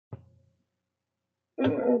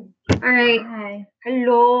right. Hi.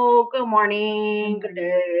 Hello. Good morning. Good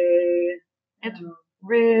day. It's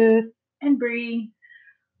Ruth and Bree.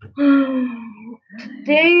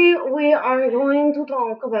 Today we are going to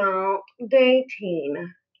talk about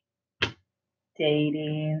dating.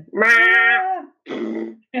 Dating.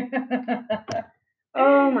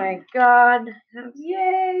 Oh my God.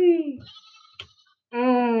 Yay.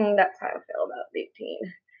 That's how I feel about dating.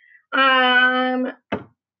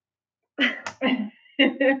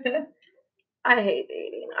 I hate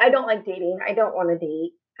dating. I don't like dating. I don't want to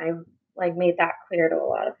date. I've made that clear to a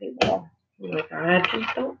lot of people. Oh my God, I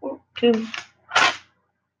just don't want to.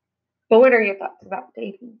 But what are your thoughts about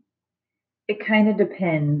dating? It kind of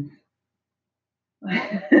depends.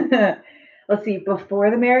 Let's see.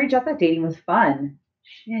 Before the marriage, I thought dating was fun.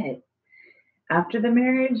 Shit. After the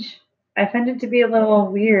marriage, I find it to be a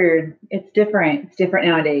little weird. It's different. It's different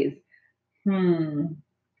nowadays.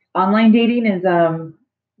 Online dating is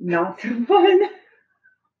not so fun.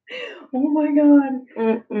 Oh my God.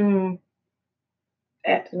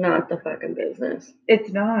 It's not the fucking business.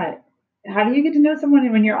 It's not. How do you get to know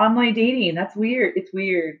someone when you're online dating? That's weird. It's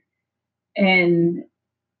weird. And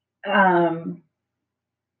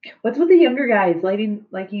what's with the younger guys liking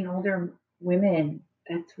older women?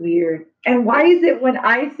 That's weird. And why is it when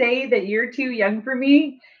I say that you're too young for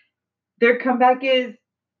me, their comeback is,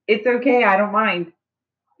 it's okay, I don't mind.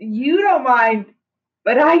 You don't mind,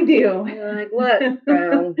 but I do. You're like, look,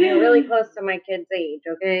 bro, you're really close to my kid's age,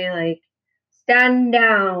 okay? Like, stand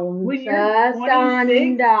down. When you're 26,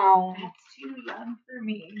 stand down. That's too young for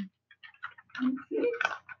me.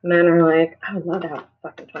 Men are like, I would love to have a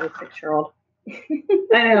fucking 26-year-old.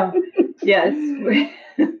 I know. Yes.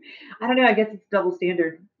 I don't know. I guess it's double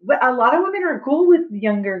standard. But a lot of women are cool with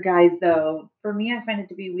younger guys, though. For me, I find it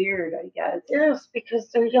to be weird, I guess. Yes, because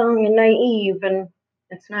they're young and naive, and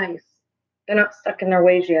it's nice. They're not stuck in their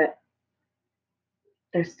ways yet.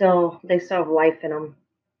 They still have life in them.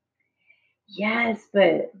 Yes,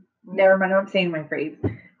 but never mind. I'm saying my phrase.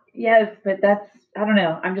 Yes, but that's, I don't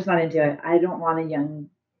know. I'm just not into it. I don't want a young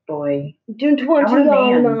boy. Don't want a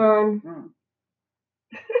young man.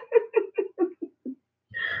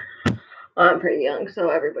 I'm pretty young, so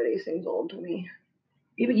everybody seems old to me.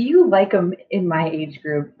 Yeah, but you like them in my age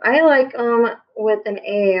group. I like them with an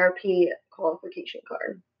AARP qualification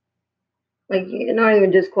card. Like, you're not even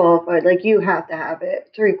disqualified. Like, you have to have it.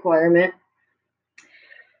 It's a requirement.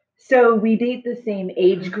 So we date the same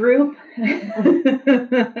age group. That's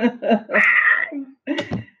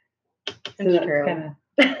true.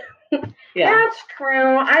 Yeah. That's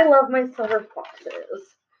true. I love my silver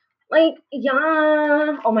foxes. Like,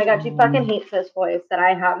 yeah. Oh my God, she fucking hates this voice that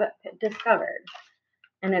I have discovered.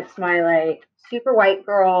 And it's my, like, super white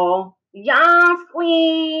girl. Yes,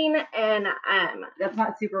 queen. And, that's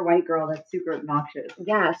not super white girl. That's super obnoxious.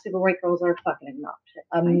 Yeah, super white girls are fucking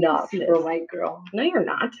obnoxious. Super white girl. No, you're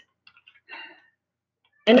not.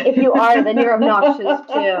 And if you are, then you're obnoxious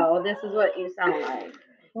too. This is what you sound like.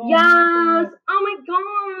 Oh yes. Oh my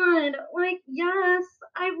God. Like, yes.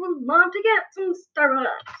 I would love to get some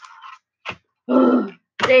Starbucks.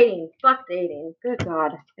 Dating. Fuck dating. Good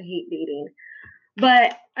God. I hate dating.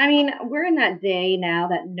 But, I mean, we're in that day now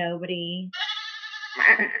that nobody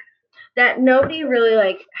really,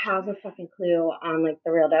 like, has a fucking clue on, like,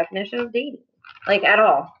 the real definition of dating. Like, at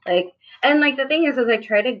all. Like, and, like, the thing is I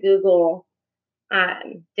try to Google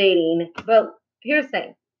dating, but here's the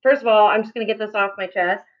thing. First of all, I'm just going to get this off my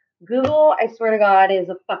chest. Google, I swear to God, is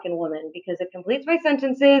a fucking woman because it completes my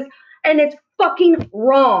sentences and it's fucking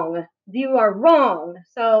wrong. You are wrong.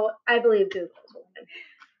 So I believe Google is a woman.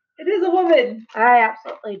 It is a woman. I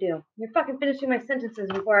absolutely do. You're fucking finishing my sentences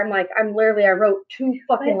before I wrote 2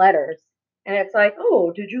 fucking letters. And it's like,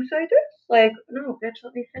 oh, did you say this? Like, no, bitch,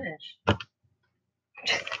 let me finish.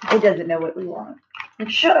 It doesn't know what we want. Like,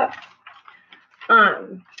 shut up.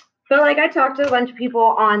 But like I talked to a bunch of people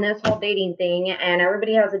on this whole dating thing, and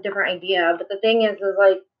everybody has a different idea. But the thing is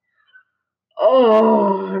like,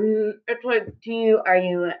 it's like, are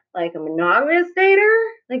you like a monogamous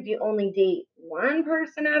dater? Like, do you only date one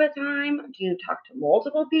person at a time? Do you talk to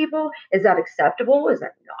multiple people? Is that acceptable? Is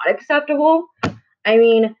that not acceptable? I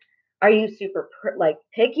mean, are you super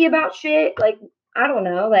picky about shit? Like, I don't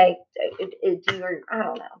know. Like, I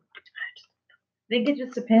don't know. I think it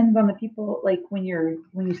just depends on the people. Like when you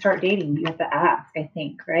start dating, you have to ask, I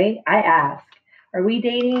think, right? I ask, are we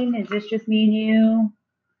dating? Is this just me and you?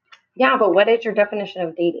 Yeah, but what is your definition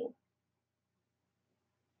of dating?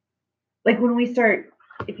 Like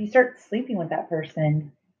if you start sleeping with that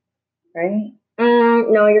person, right?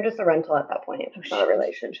 No, you're just a rental at that point. It's not a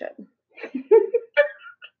relationship.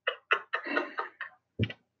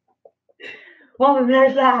 Well, then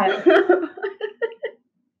there's that.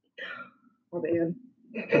 Oh, man.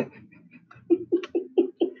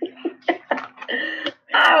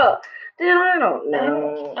 Oh, dude, I don't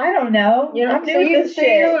know. I don't know. You know, I'm new with this so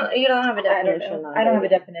shit. you don't have a I don't definition know. on I don't have a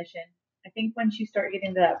dating. definition. I think once you start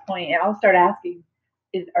getting to that point, I'll start asking,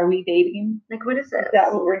 are we dating? Like, what is this? Is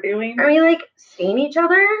that what we're doing? Are we, like, seeing each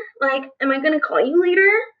other? Like, am I going to call you later?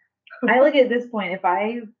 I look at this point, if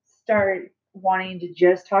I start wanting to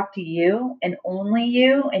just talk to you and only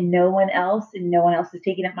you and no one else is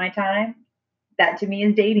taking up my time, that to me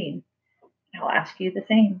is dating. I'll ask you the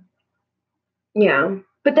same. Yeah.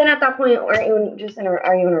 But then at that point, are you in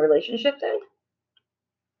a relationship then?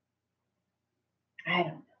 I don't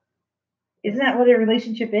know. Isn't that what a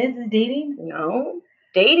relationship is dating? No.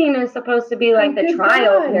 Dating is supposed to be like the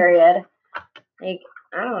trial period. Like,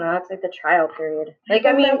 I don't know. It's like the trial period. Like,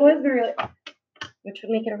 I mean, that was which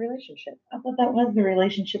would make it a relationship. I thought that was the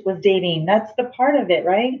relationship was dating. That's the part of it,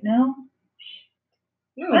 right? No?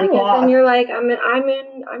 No, because then you're like,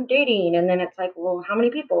 I'm dating. And then it's like, well, how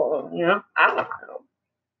many people? You know? I don't know.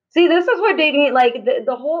 See, this is what dating, like,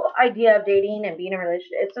 the whole idea of dating and being in a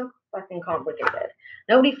relationship, it's so fucking complicated.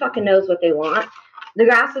 Nobody fucking knows what they want. The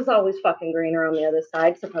grass is always fucking greener on the other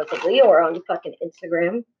side, supposedly, or on fucking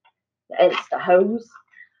Instagram. Insta hoes.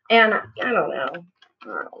 And I don't know.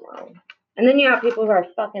 And then you have people who are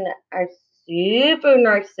super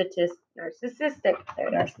narcissistic. They're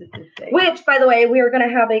narcissistic. Which, by the way, we are going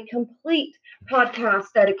to have a complete podcast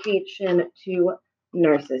dedication to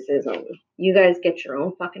narcissism. You guys get your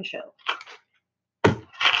own fucking show.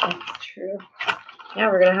 That's true. Yeah,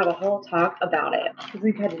 we're going to have a whole talk about it. Because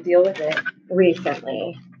we've had to deal with it.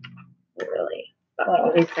 Recently. Really.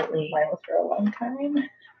 Recently. Mine was for a long time.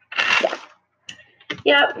 Yeah.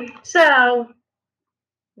 Yep. So...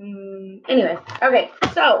 anyway, okay,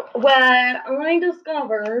 so what I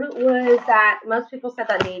discovered was that most people said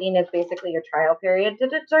that dating is basically your trial period to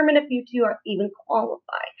determine if you two are even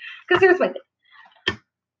qualified. Because here's my thing.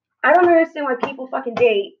 I don't understand why people fucking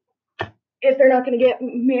date if they're not going to get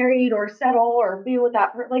married or settle or be with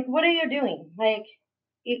that person. Like, what are you doing? Like,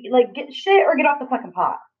 get shit or get off the fucking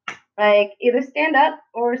pot. Like, either stand up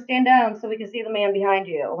or stand down so we can see the man behind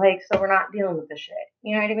you. Like, so we're not dealing with this shit.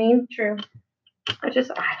 You know what I mean? True. I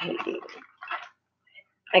hate dating.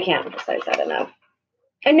 I can't emphasize that enough.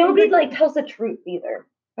 And nobody, like, tells the truth either.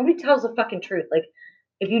 Nobody tells the fucking truth. Like,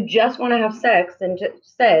 if you just want to have sex, then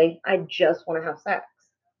just say, I just want to have sex.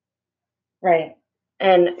 Right.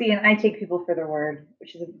 And see, and I take people for their word,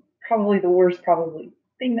 which is probably the worst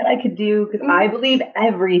thing that I could do because I believe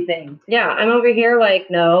everything. Yeah, I'm over here like,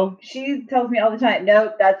 no. She tells me all the time,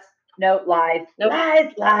 nope, lies. Nope.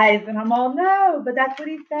 Lies. And I'm all, no, but that's what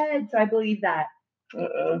he said. So I believe that.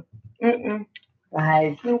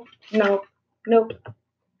 Lies. Nope.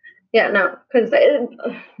 Yeah, no. Because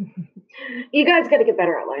you guys got to get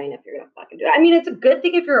better at lying if you're going to fucking do it. I mean, it's a good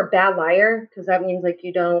thing if you're a bad liar because that means, like,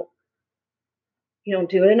 you don't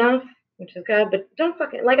do it enough, which is good. But don't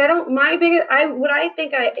fucking, like, what I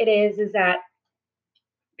think it is that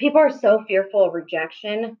people are so fearful of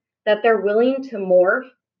rejection that they're willing to morph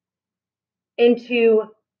into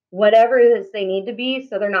whatever it is they need to be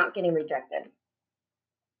so they're not getting rejected.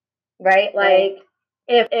 Right? Like,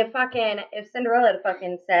 if Cinderella had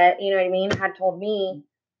fucking said, you know what I mean, had told me,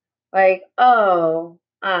 like, oh,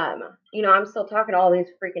 I'm still talking to all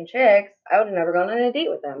these freaking chicks, I would have never gone on a date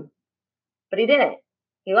with them. But he didn't.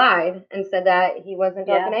 He lied and said that he wasn't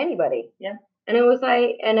talking to anybody. Yeah. And it was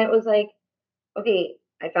like, okay,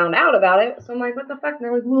 I found out about it, so I'm like, what the fuck? And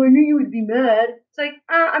they're like, well, I knew you would be mad. It's like,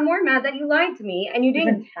 I'm more mad that you lied to me and you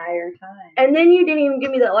didn't. The entire time. And then you didn't even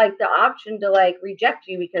give me the option to, like, reject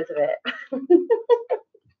you because of it.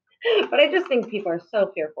 But I just think people are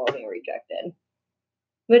so fearful of being rejected.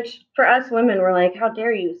 Which, for us women, we're like, how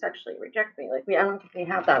dare you sexually reject me? Like, I don't think we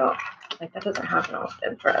have that often. Like, that doesn't happen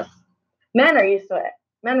often for us. Men are used to it.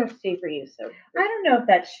 Men are super used to it. I don't know if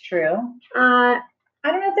that's true. I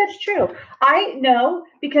don't know if that's true. I know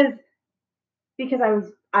because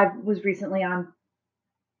I was recently on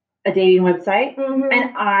a dating website,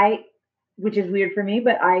 and which is weird for me,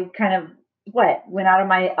 but I kind of went out of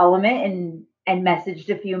my element and messaged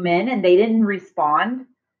a few men, and they didn't respond.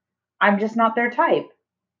 I'm just not their type,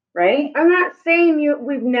 right? I'm not saying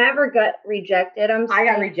we've never got rejected. I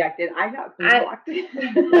got rejected. I got blocked.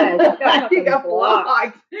 I got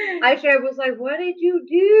blocked. I was like, what did you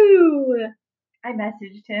do? I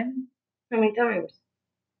messaged him. How many times?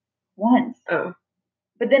 Once. Oh.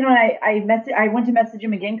 But then when I went to message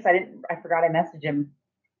him again because I forgot I messaged him,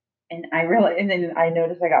 and then I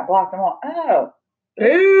noticed I got blocked. I'm all, oh,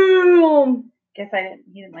 boom. Guess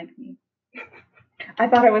he didn't like me. I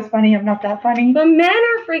thought it was funny. I'm not that funny. But men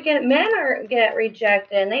get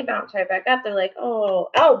rejected and they bounce right back up. They're like, oh,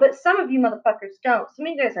 but some of you motherfuckers don't. Some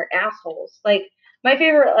of you guys are assholes. Like, my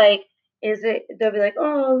favorite, like, they'll be like,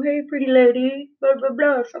 oh, hey, pretty lady, blah, blah,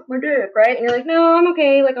 blah, suck my dick, right? And you're like, no, I'm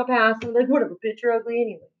okay, like, I'll pass. And like, whatever, bitch, you're ugly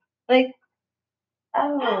anyway. Like,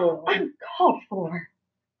 Oh. I'm called for.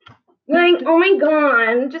 Like, oh my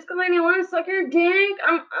god, just because I didn't want to suck your dick,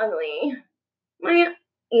 I'm ugly. My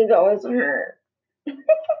ego is hurt.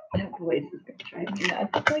 That voice is going to drive me nuts.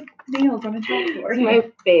 It's like nails on a chalkboard. It's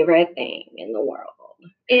my favorite thing in the world.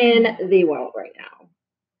 In the world right now.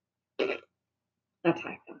 That's how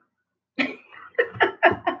I feel.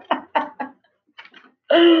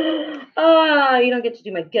 Oh, you don't get to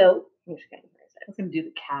do my goat. I'm just kidding. I was going to do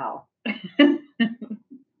the cow.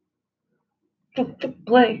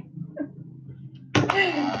 Play.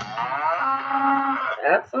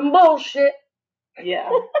 That's some bullshit. Yeah.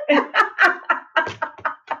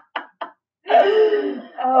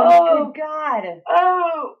 Oh, God.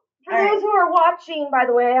 Oh, for All those who are watching, by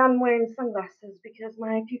the way, I'm wearing sunglasses because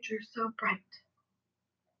my future is so bright.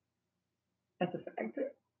 That's a fact.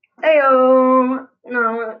 Ayo.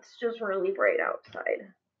 No, it's just really bright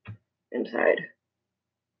outside. Inside.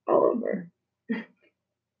 All over.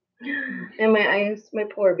 And my eyes, my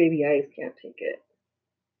poor baby eyes can't take it.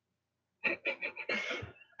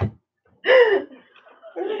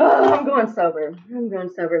 Oh, I'm going sober.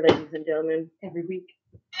 Ladies and gentlemen. Every week.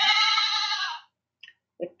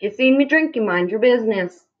 If you see me drinking, mind your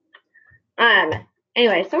business.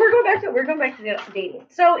 Anyway, so we're going back to the dating.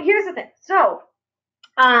 So here's the thing. So,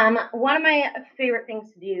 one of my favorite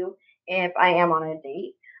things to do if I am on a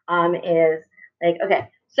date, is like, okay,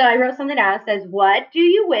 so I wrote something down that says, what do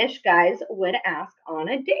you wish guys would ask on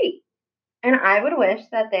a date? And I would wish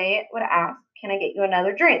that they would ask, can I get you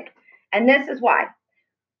another drink? And this is why.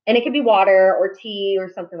 And it could be water or tea or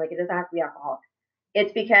something, like it doesn't have to be alcoholic.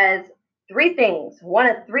 It's because one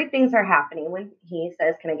of three things are happening when he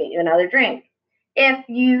says, can I get you another drink? If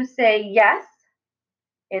you say yes,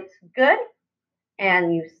 it's good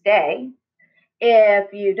and you stay.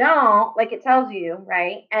 If you don't, like it tells you,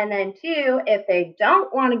 right? And then two, if they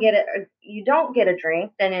don't want to get it, or you don't get a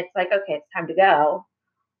drink, then it's like, okay, it's time to go.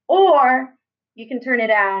 Or you can turn it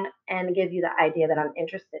down and give you the idea that I'm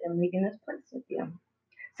interested in leaving this place with you.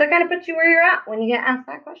 So it kind of puts you where you're at when you get asked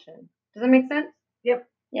that question. Does that make sense? Yep.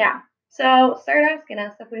 Yeah. So start asking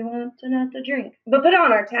us if we want to not to drink. But put it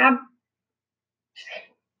on our tab.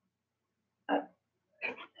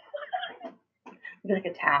 Be like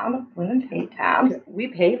a tab. Women pay tabs. We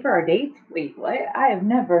pay for our dates? Wait, what? I have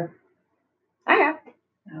never. I have.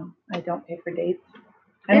 No, I don't pay for dates.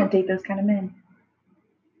 I don't date those kind of men.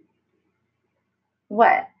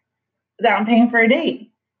 What? That I'm paying for a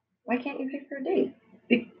date. Why can't you pay for a date?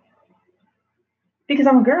 Because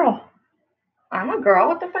I'm a girl. I'm a girl.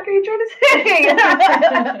 What the fuck are you trying to say?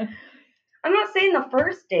 I'm not saying the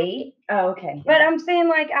first date. Oh, okay. But I'm saying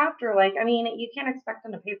like after, like, I mean, you can't expect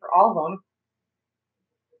them to pay for all of them.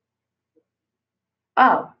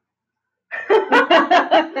 Oh.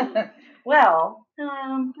 Well, I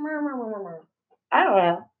don't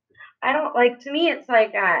know. I don't like, to me, it's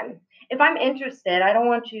like, if I'm interested, I don't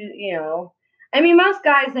want you, I mean, most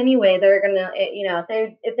guys anyway, they're gonna,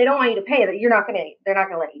 if they don't want you to pay, they're not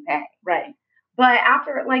gonna let you pay. Right. But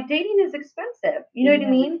after, like, dating is expensive. You know what I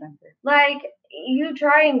mean? Expensive. Like, you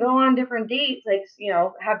try and go on different dates, like,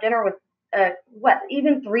 have dinner with,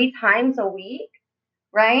 even 3 times a week,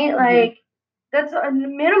 right? Mm-hmm. Like, that's a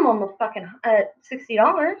minimum of fucking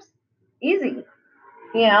 $60. Easy.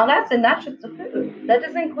 That's just the food. That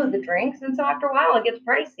doesn't include the drinks. And so after a while, it gets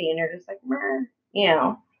pricey, and you're just like,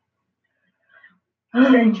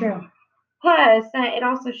 Very true. Plus, it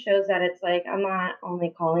also shows that it's like, I'm not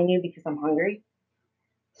only calling you because I'm hungry.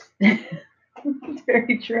 It's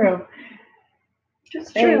very true.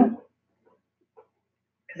 Just true.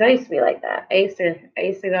 Because I used to be like that. I used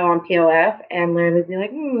to go on POF and literally be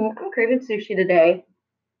like, I'm craving sushi today.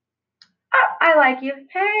 Oh, I like you.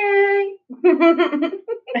 Hey.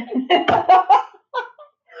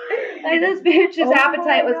 Like, this bitch's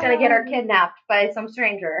appetite was going to get her kidnapped by some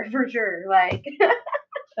stranger, for sure. Like,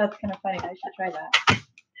 that's kind of funny. I should try that.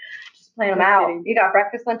 Just playing them out. Kidding. You got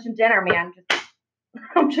breakfast, lunch, and dinner, man.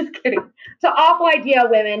 I'm just kidding. It's an awful idea,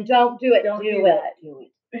 women. Don't do it. Don't do it. Do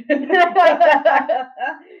it.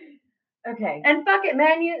 Okay. And fuck it,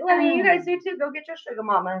 man. You guys do too. Go get your sugar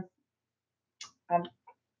mama.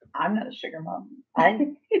 I'm not a sugar mom.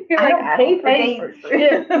 I don't pay for dates.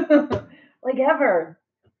 Like ever.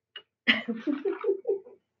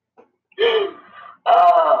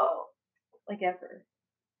 Oh. Like ever.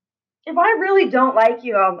 if I really don't like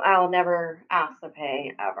you, I'll never ask to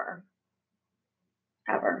pay ever,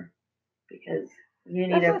 because you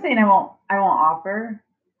need That's to. not saying I won't offer.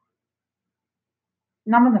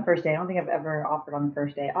 Not on the first day. I don't think I've ever offered on the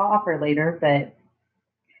first day. I'll offer later, but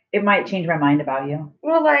it might change my mind about you.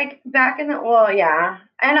 Well, like back in the yeah,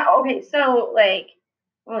 and okay, so like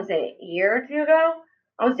what was it, a year or two ago?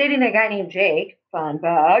 I was dating a guy named Jake. Fun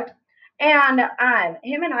fact, and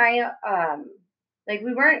him and I like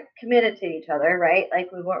we weren't committed to each other, right?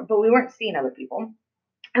 Like we weren't seeing other people,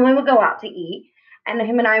 and we would go out to eat, and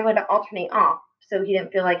him and I would alternate off, so he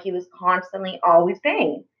didn't feel like he was constantly always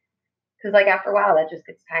paying. Because like after a while, that just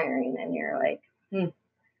gets tiring, and you're like,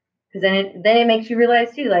 Because then it makes you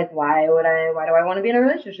realize too, like why do I want to be in a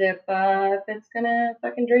relationship if it's gonna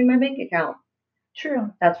fucking drain my bank account?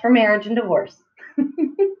 True. That's for marriage and divorce.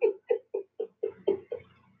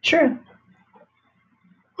 True.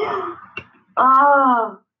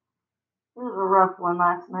 Oh, it was a rough one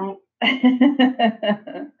last night.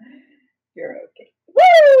 You're okay.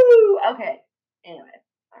 Woo! Okay. Anyway,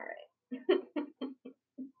 all right.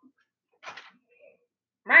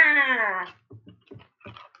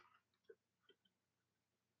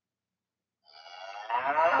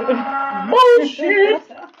 Bullshit.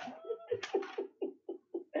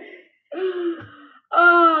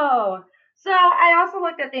 Oh, so I also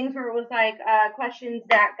looked at things where it was like questions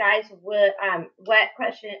that guys would what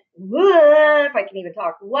question what if I can even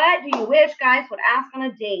talk, what do you wish guys would ask on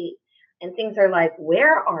a date? And things are like,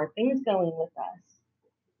 where are things going with us?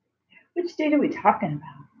 Which date are we talking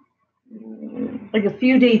about? Like a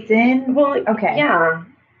few dates in? Well, okay. Yeah.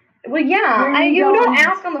 Well, yeah. Where are you You don't going?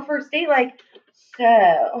 ask on the first date like,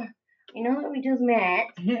 so you know that we just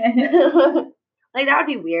met. Like that would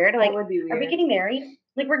be weird. Like, That would be weird. Are we getting married?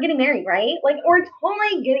 Like we're getting married, right? Like we're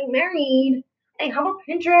totally getting married. Hey, how about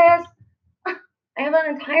Pinterest? I have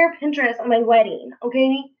an entire Pinterest on my wedding.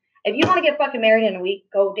 Okay, if you want to get fucking married in a week,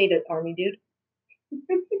 go date an army dude.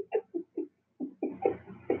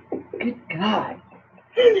 Good God.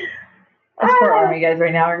 Us for army guys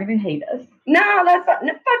right now are gonna hate us. No, that's not,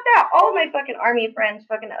 no, fuck that. All of my fucking army friends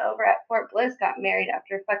fucking over at Fort Bliss got married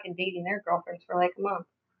after fucking dating their girlfriends for like a month.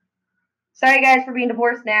 Sorry guys for being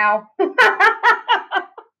divorced now.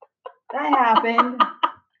 That happened.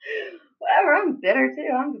 Whatever, I'm bitter too.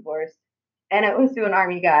 I'm divorced. And it was to an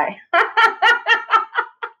army guy.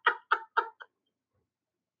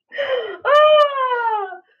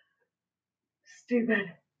 Oh,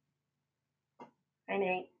 stupid. Hi,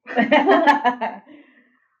 Nate.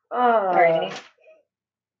 Sorry, Nate.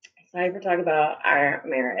 Sorry for talking about our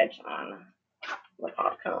marriage on the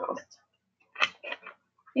podcast.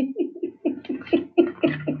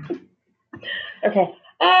 Okay.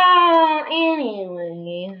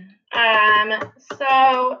 Anyway.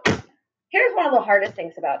 So here's one of the hardest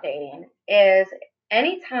things about dating is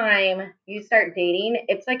anytime you start dating,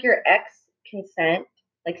 it's like your ex consent,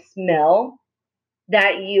 like smell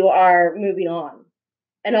that you are moving on.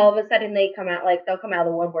 And all of a sudden they'll come out of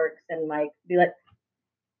the woodworks and like be like,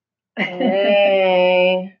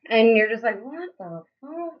 hey. And you're just like, what the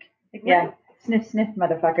fuck? Like, yeah. Sniff, sniff,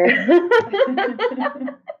 motherfucker.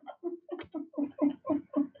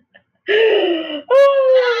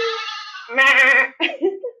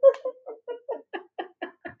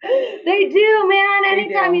 They do, man.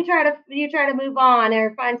 Anytime you try to move on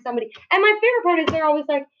or find somebody, and my favorite part is they're always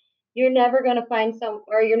like, "You're never gonna find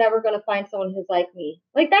someone who's like me."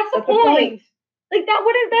 Like that's the point. Like that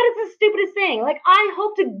is the stupidest thing. Like I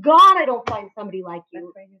hope to God I don't find somebody like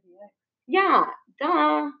you. Yeah,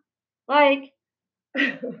 duh. Like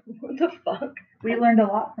what the fuck? We learned a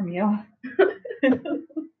lot from you.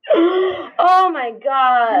 Oh my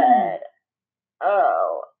God.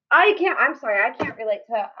 Oh. I'm sorry, I can't relate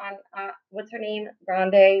to what's her name?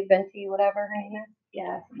 Grande, Venti, whatever her name is.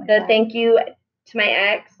 Yeah. The thank you to my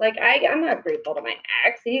ex. Like I'm not grateful to my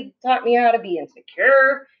ex. He taught me how to be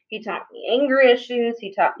insecure. He taught me anger issues.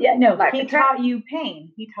 He taught he taught you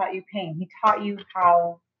pain. He taught you pain. He taught you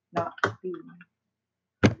how not to be.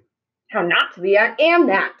 How not to be. I am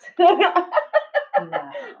that. No.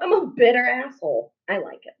 I'm a bitter asshole. I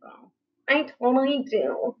like it though. I totally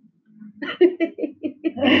do.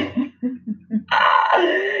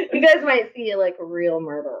 You guys might see like a real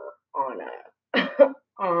murder on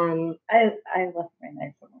I left my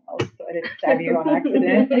knife somewhere else, so I didn't stab you on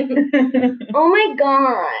accident. Oh my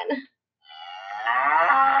God.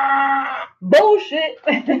 Bullshit.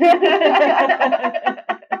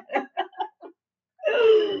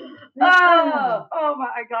 Oh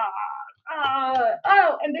my God.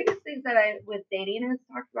 And biggest things that I with dating is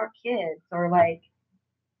talk about kids or like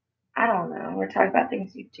I don't know. We're talking about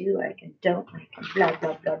things you do like and don't like and blah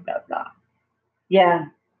blah blah blah blah. Yeah.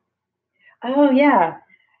 Oh yeah.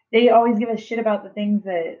 They always give us shit about the things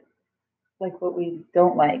that like what we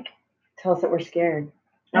don't like. Tell us that we're scared.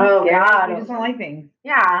 We're not Oh, scared. God. We just don't like things.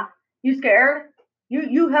 Yeah. You scared?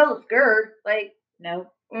 You hella scared. Like, No.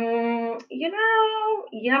 you know,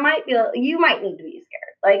 you might need to be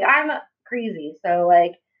scared. Like, I'm crazy, so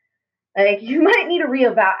like you might need to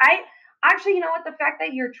reevaluate. I actually, you know what? The fact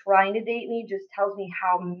that you're trying to date me just tells me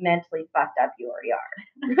how mentally fucked up you already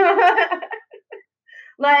are.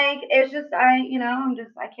 Like, it's just I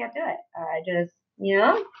can't do it. I just,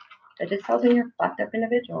 it just tells me you're a fucked up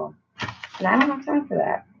individual, and I don't have time for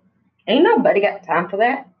that. Ain't nobody got time for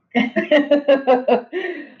that.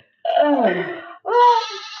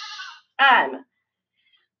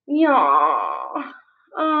 Yeah.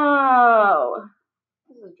 Oh,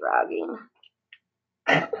 this is dragging.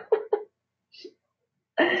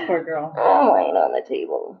 This poor girl. I'm laying on the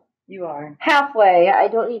table. You are. Halfway. I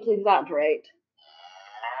don't need to exaggerate.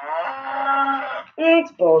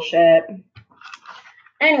 It's bullshit.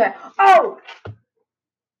 Anyway. Oh!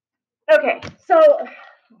 Okay, so... Oh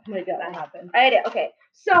my god. That happened. I did. Okay,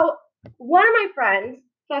 so one of my friends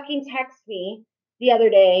fucking texted me the other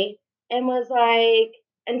day and was like...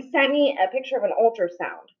 and sent me a picture of an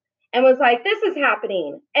ultrasound and was like, this is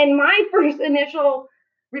happening. And my first initial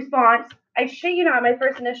response, I shit you not, my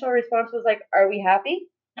first initial response was like, are we happy?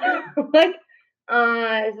 Like,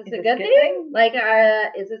 is this a good thing? Like,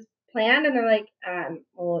 is this planned? And they're like,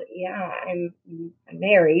 well, yeah, I'm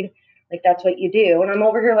married. Like, that's what you do. And I'm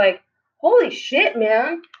over here like, holy shit,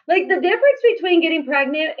 man. Like, the difference between getting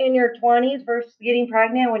pregnant in your 20s versus getting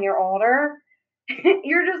pregnant when you're older,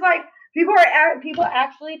 you're just like, people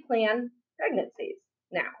actually plan pregnancies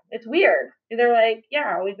now. It's weird. They're like,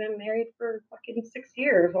 yeah, we've been married for fucking 6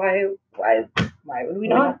 years. Why would we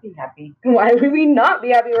not be happy? Why would we not be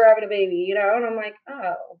happy we're having a baby? You know? And I'm like,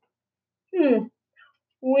 oh,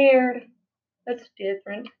 weird. That's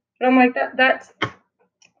different. But I'm like, that's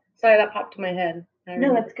sorry, that popped to my head.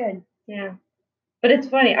 No, that's good. Yeah. But it's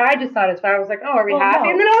funny. I just thought it's fine. I was like, oh, are we happy? No.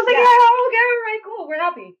 And then I was like, yeah, okay, all right, cool, we're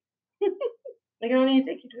happy. Like, I don't need to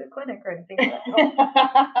take you to a clinic or anything. Political.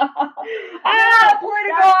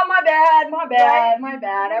 My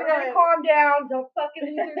bad. Everybody calm down. Don't fucking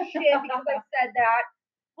lose your shit because I said that.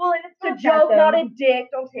 Well, and It's a joke, not a dick.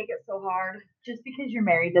 Don't take it so hard. Just because you're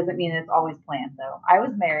married doesn't mean it's always planned, though. I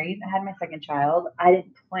was married. I had my second child. I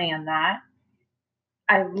didn't plan that.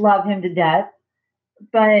 I love him to death.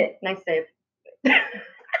 But nice save.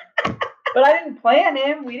 But I didn't plan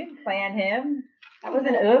him. We didn't plan him. That was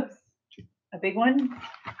an oops. A big one.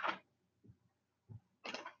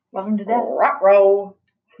 Love him to death. Rock-roll.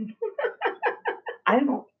 I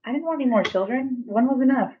didn't want any more children. One was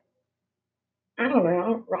enough. I don't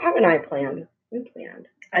know. Rob and I planned. We planned.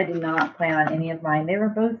 I did not plan on any of mine. They were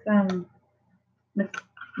both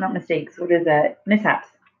not mistakes. What is that? Mishaps.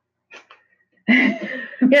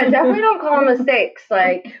 Yeah, definitely don't call them mistakes.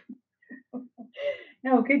 Like,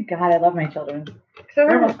 no, good God, I love my children. So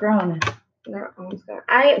they're almost grown. They're almost grown.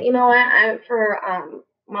 You know what? For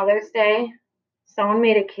Mother's Day, someone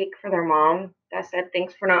made a cake for their mom that said,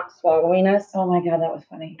 "Thanks for not swallowing us." Oh my God, that was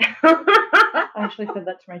funny. I actually said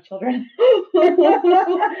that to my children.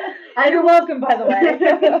 You're welcome, by the way.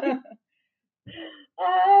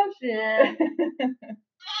 Oh shit.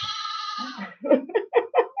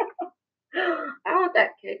 I want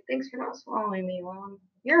that cake. Thanks for not swallowing me, Mom.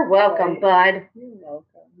 You're welcome, bud. You're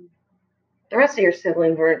welcome. The rest of your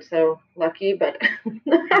siblings weren't so lucky, but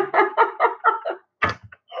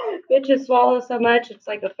bitches swallow so much, it's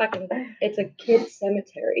like it's a kid's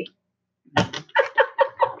cemetery.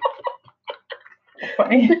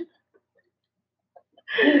 Funny.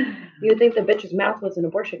 You would think the bitch's mouth was an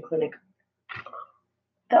abortion clinic.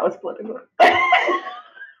 That was political.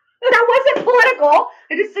 That wasn't political.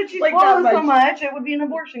 I just said she swallowed so much, it would be an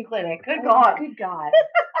abortion clinic. Good God. Good God.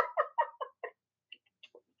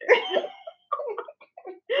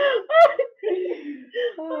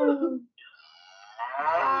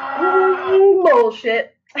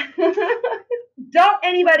 Bullshit. Don't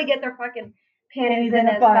anybody get their fucking panties in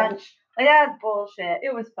a bunch. Like, that's bullshit.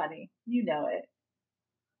 It was funny. You know it.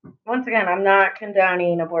 Once again, I'm not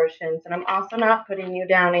condoning abortions, and I'm also not putting you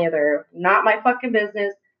down either. Not my fucking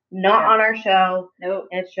business. Not on our show. Nope.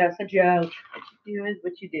 It's just a joke. What you do is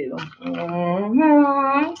what you do.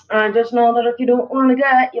 Mm-hmm. I just know that if you don't want a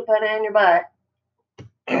gut, you put it in your butt.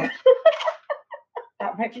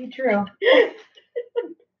 That might be true.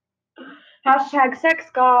 Hashtag sex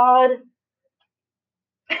god.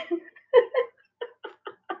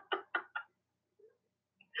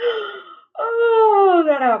 Oh,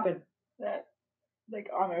 that happened. Like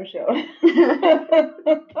on our show.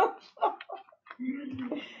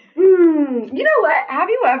 You know what? Have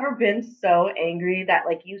you ever been so angry that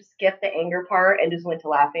like you skipped the anger part and just went to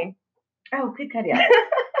laughing? Oh, good cut, yeah.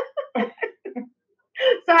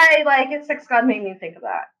 Sorry, like it's sex god made me think of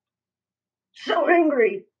that. So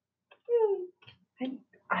angry.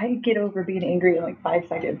 I get over being angry in like 5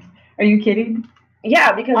 seconds. Are you kidding?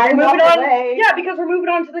 Yeah, because I we're walk moving on. away. Yeah, because we're moving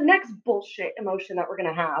on to the next bullshit emotion that we're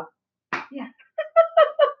gonna have. Yeah.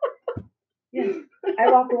 Yes.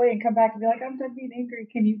 I walk away and come back and be like, I'm done being angry.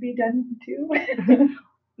 Can you be done too?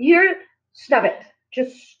 Stop it.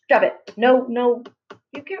 Just stop it. No,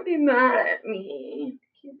 you can't be mad at me.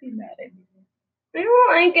 You can't be mad at me. I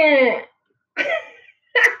don't like it.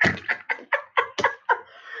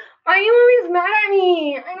 Why are you always mad at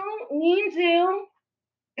me? I don't need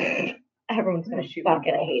to. Everyone's gonna shoot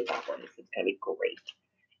fucking hate that voice. It's gonna be great.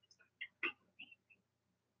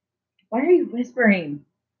 Why are you whispering?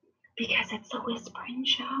 Because it's a whispering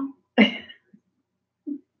show.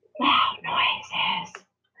 Loud noises.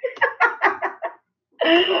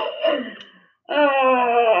 Hey.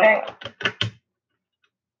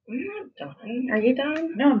 I'm not done. Are you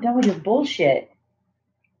done? No, I'm done with your bullshit.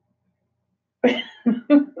 Those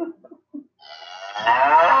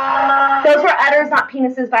were udders, not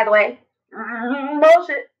penises, by the way.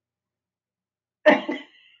 Bullshit.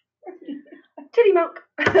 Titty milk.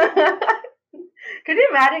 Could you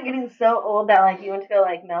imagine getting so old that like you went to go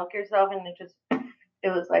like milk yourself and it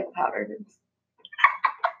was like powdered?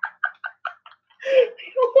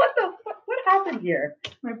 What the fuck? What happened here?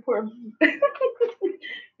 My poor.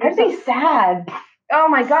 I'd be sad. Oh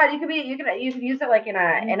my god, you could use it like in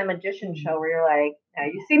a magician show where you're like, now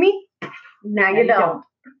you see me, now you don't.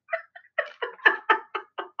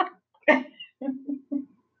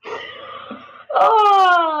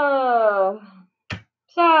 Oh.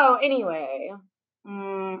 So anyway.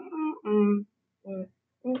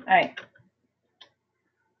 All right.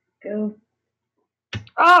 Go.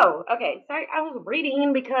 Oh, okay. Sorry, I was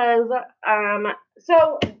reading because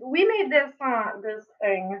so we made this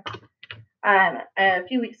thing a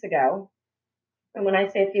few weeks ago. And when I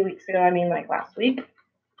say a few weeks ago, I mean like last week.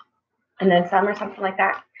 And then some or something like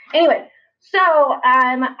that. Anyway, so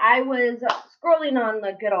I was scrolling on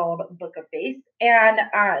the good old Book of Face, and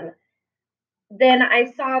then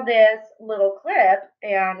I saw this little clip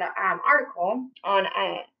and article on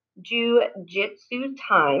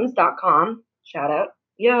jujitsutimes.com. Shout out,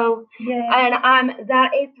 yo. Yeah. And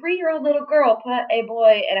that a 3-year-old little girl put a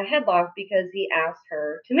boy in a headlock because he asked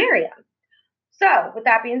her to marry him. So, with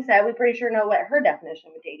that being said, we pretty sure know what her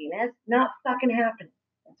definition of dating is. Not fucking happening.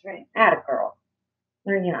 That's right. Atta girl.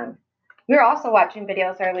 We're young. We were also watching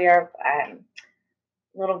videos earlier of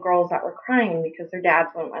little girls that were crying because their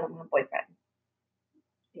dads wouldn't let them have boyfriends.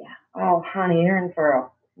 Yeah. Oh, honey, you're in for a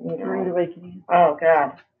rude awakening. Oh,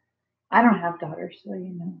 God. I don't have daughters, so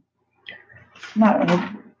you know. Not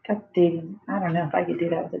that's dating. I don't know if I could do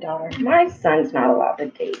that with a daughter. My son's not allowed to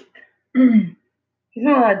date. He's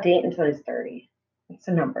not allowed to date until he's 30. It's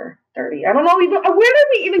a number, 30. I don't know even where did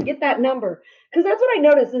we even get that number? Because that's what I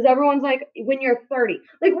noticed is everyone's like, when you're 30.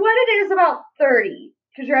 Like what it is about 30?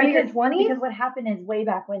 Because you're out of your 20s? Because what happened is way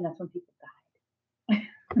back when, that's when people died.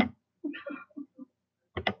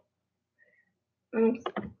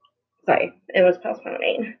 Sorry, it was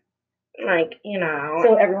postponing. Like, you know.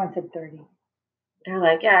 So everyone said 30. They're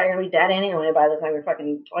like, yeah, you're going to be dead anyway by the time you're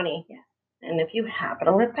fucking 20. Yeah. And if you happen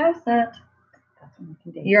to live past that, that's when you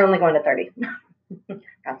can date. You're only going to 30.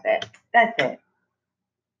 That's it. That's it.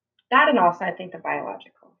 That and also I think your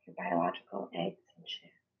biological eggs and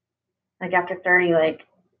shit. Like after 30, like,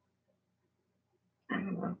 I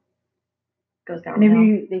don't know. Goes down.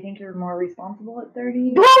 Maybe they think you're more responsible at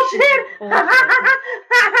 30. Bullshit!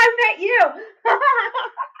 I bet you.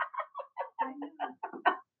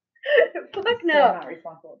 Fuck no. I'm not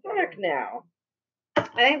responsible. Fuck no. I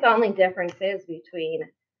think the only difference is between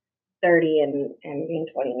 30 and being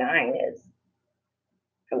 29 is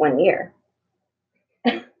 1 year.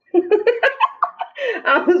 I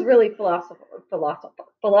was really falafel waffle.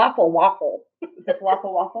 The falafel waffle?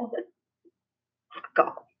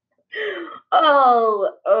 God.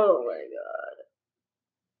 Oh my God.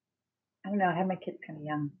 I don't know. I had my kids kind of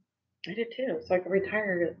young. I did too. So I could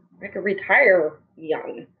retire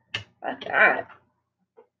young. But God.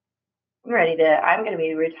 I'm going to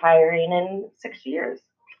be retiring in 6 years.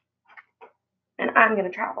 And I'm going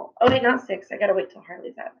to travel. Oh, wait, not 6. I got to wait till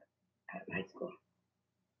Harley's out of high school.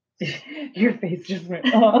 Your face just went,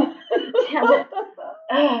 oh. Damn it.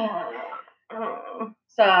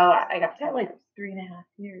 So I got that like 3.5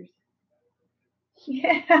 years.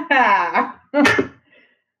 Yeah.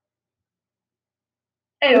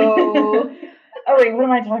 And, oh wait, what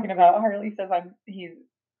am I talking about? Harley says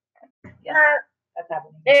yeah, that's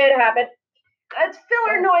happening. It happened. That's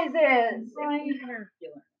filler noises.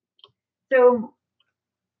 So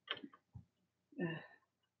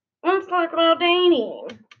let's talk about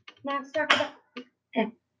dating. Let's talk about.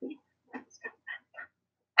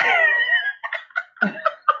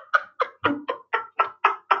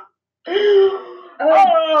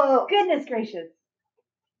 Oh, goodness gracious.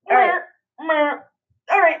 All right.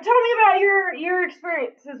 All right, tell me about your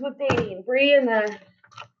experiences with dating, Bree, and the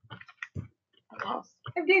house.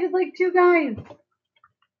 I've dated like 2 guys.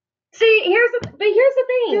 See, here's the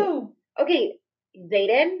thing. 2. Okay,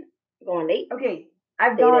 dated, go on date. Okay,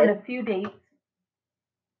 I've gone on a few dates.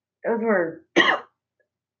 Those were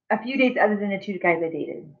a few dates other than the 2 guys I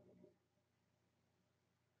dated.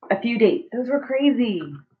 A few dates. Those were crazy.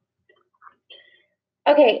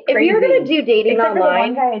 Okay, if you're gonna do dating except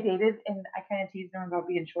online, for the one guy I dated, and I kind of teased him about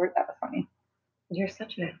being short. That was funny. You're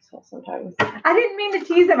such an asshole sometimes. I didn't mean to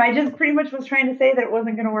tease him. I just pretty much was trying to say that it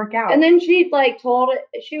wasn't going to work out. And then she was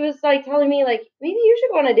telling me like, maybe you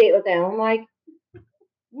should go on a date with them. I'm like,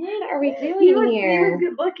 what are we doing here? He was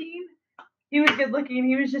good looking. He was good looking.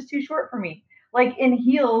 He was just too short for me. Like in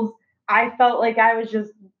heels, I felt like I was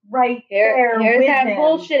just right there. Here's that him.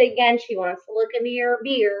 bullshit again. She wants to look into your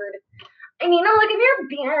beard. I mean, to look into your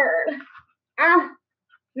beard.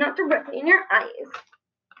 Not directly in your eyes.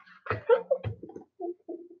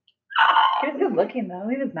 He was good looking though.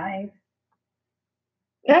 He was nice.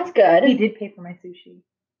 That's good. He did pay for my sushi.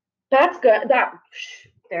 That's good.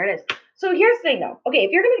 There it is. So here's the thing though. Okay,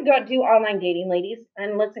 if you're gonna do online dating, ladies,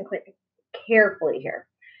 and listen carefully here.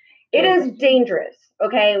 It is dangerous.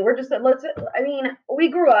 Okay, we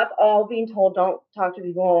grew up all being told don't talk to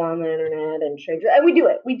people on the internet and strangers, and we do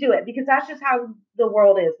it because that's just how the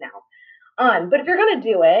world is now. But if you're gonna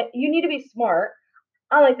do it, you need to be smart.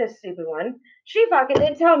 Unlike this stupid one, she fucking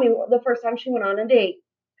didn't tell me the first time she went on a date.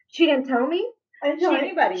 She didn't tell me. I didn't tell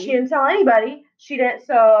anybody. She didn't tell anybody. She didn't.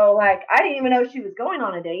 So like, I didn't even know she was going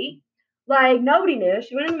on a date. Like nobody knew.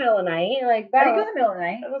 She went in the middle of the night. Like I didn't go in the middle of the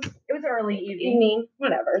night. It was early evening.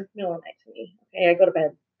 Whatever. Middle of the night to me. Okay, I go to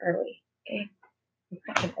bed early. Okay, I'm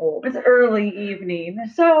fucking old. It was early evening.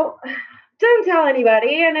 So didn't tell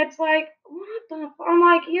anybody, and it's like, what the? I'm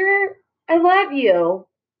like, I love you.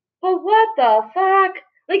 But what the fuck?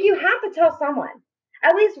 Like, you have to tell someone,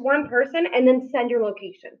 at least one person, and then send your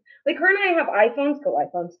location. Like, her and I have iPhones, go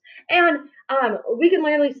iPhones, and we can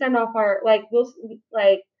literally send off we'll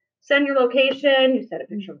send your location. You send a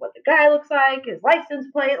picture of what the guy looks like, his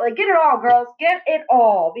license plate, like, get it all, girls, get it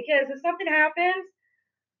all, because if something happens,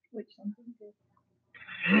 which something did.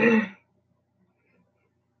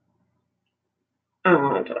 I don't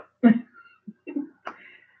want to talk.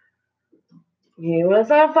 He was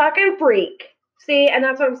a fucking freak. See, and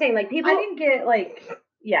that's what I'm saying. Like, people. I didn't get,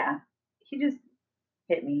 yeah. He just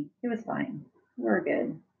hit me. It was fine. We were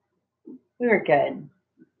good.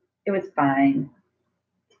 It was fine.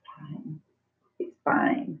 It's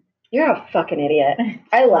fine. You're a fucking idiot.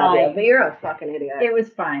 I love you, but you're a fucking idiot. It was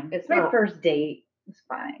fine. It's my first date. It's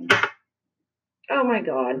fine. Oh my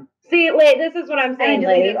god. See, this is what I'm saying,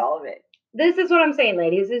 ladies. All of it. This is what I'm saying,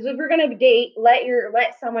 ladies, is if you're gonna date, let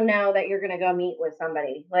someone know that you're gonna go meet with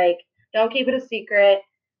somebody. Like, don't keep it a secret.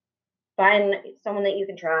 Find someone that you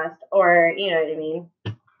can trust, or you know what I mean.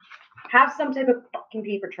 Have some type of fucking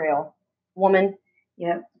paper trail, woman.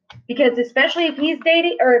 Yep. Because especially if he's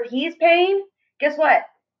dating or if he's paying, guess what?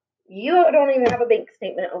 You don't even have a bank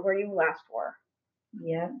statement of where you last for.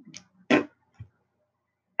 Yep.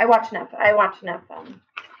 I watch enough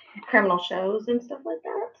criminal shows and stuff like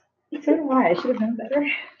that. So do I. I should have known better.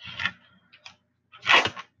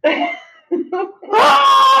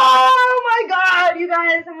 Oh my god, you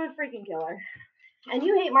guys, I'm a freaking killer. And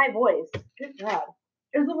you hate my voice. Good job.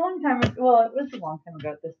 It was a long time ago. Well, it was a long time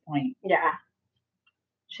ago at this point. Yeah.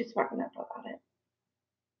 She's smartened up about it.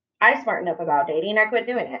 I smartened up about dating. I quit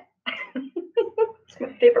doing it. It's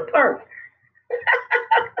my favorite part.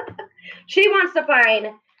 She wants to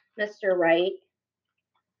find Mr. Right.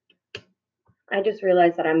 I just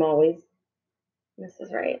realized that I'm always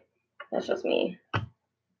Mrs. Right. That's just me. I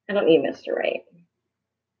don't need Mr. Right.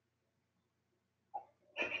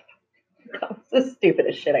 That's the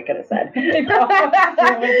stupidest shit I could have said. My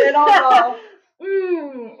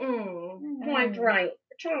right.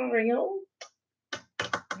 Don't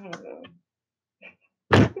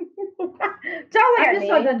I'm just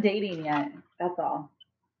not done dating yet. That's all.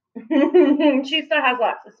 She still has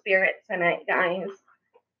lots of spirits tonight, guys.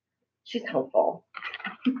 She's hopeful.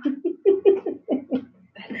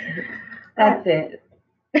 That's it.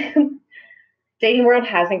 Dating World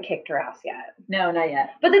hasn't kicked her ass yet. No, not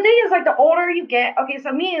yet. But the thing is, like, the older you get, okay,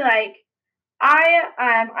 so me, like, I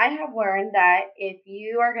have learned that if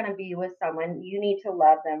you are gonna be with someone, you need to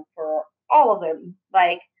love them for all of them,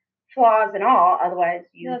 like flaws and all. Otherwise,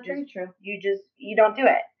 That's very true. You don't do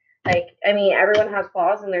it. Like, I mean, everyone has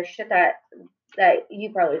flaws, and there's shit that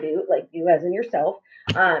you probably do, like you as in yourself,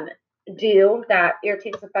 do that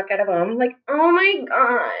irritates the fuck out of them. Like, oh my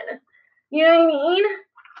god, you know what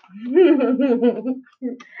I mean?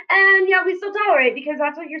 And yeah, we still tolerate because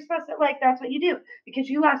that's what you're supposed to like. That's what you do because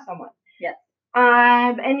you love someone. Yes.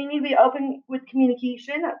 And you need to be open with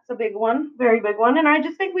communication. That's a big one, very big one. And I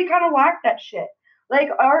just think we kind of lack that shit. Like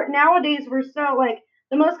nowadays, we're so like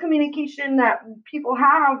the most communication that people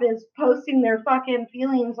have is posting their fucking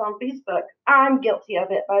feelings on Facebook. I'm guilty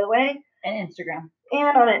of it, by the way. And Instagram.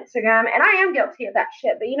 And on Instagram, and I am guilty of that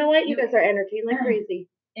shit. But you know what? You guys are entertained like crazy.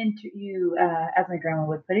 You, as my grandma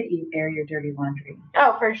would put it, you air your dirty laundry.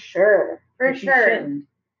 Oh, for sure, for But sure. You shouldn't.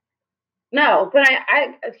 No, but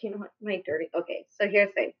I, you know what? My dirty. Okay, so here's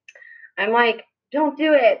the thing. I'm like, don't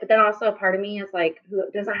do it. But then also a part of me is like, who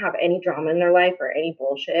doesn't have any drama in their life or any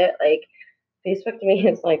bullshit? Like, Facebook to me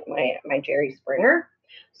is like my Jerry Springer.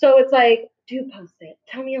 So it's like, do post it.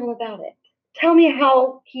 Tell me all about it. Tell me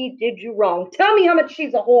how he did you wrong. Tell me how much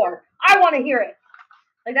she's a whore. I want to hear it.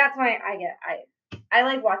 Like, that's why I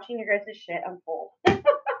like watching your guys' shit unfold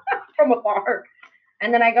from afar.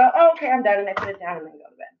 And then I go, oh, okay, I'm done. And I put it down and then go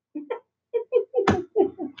to bed.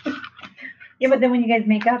 Yeah, but then when you guys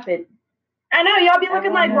make up, it. I know, y'all be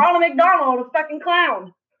looking like Ronald McDonald, a fucking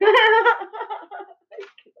clown.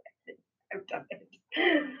 I've done it.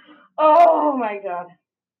 Oh my god.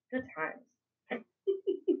 Good times.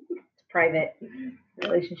 It's private.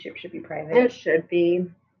 Relationship should be private. It should be.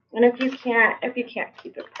 And if you can't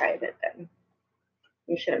keep it private, then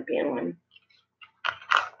you shouldn't be in one.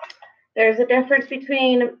 There's a difference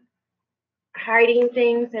between hiding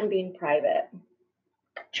things and being private.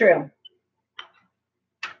 True.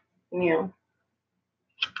 Yeah.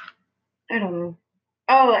 I don't know.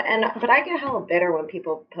 Oh, but I get hella bitter when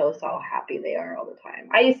people post how happy they are all the time.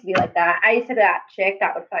 I used to be like that. I used to be that chick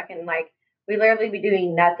that would fucking like, we literally be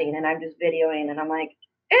doing nothing and I'm just videoing and I'm like,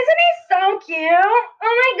 isn't he so cute?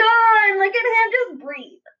 Oh my god, look at him just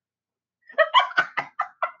breathe.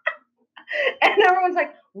 And everyone's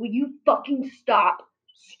like, will you fucking stop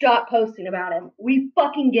posting about him? We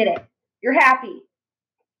fucking get it. You're happy.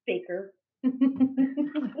 Faker.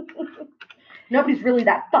 Nobody's really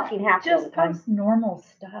that fucking happy. Just post normal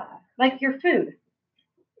stuff. Like your food.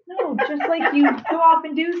 No, just like you go off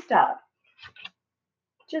and do stuff.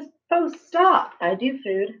 Just post stuff. I do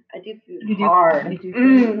food. You do hard. You do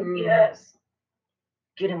food. Yes.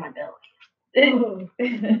 Get in my belly.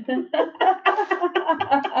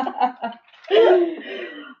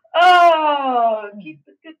 Oh, keep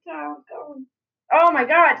the good times going. Oh my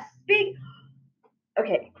god.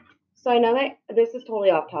 Okay. So I know that this is totally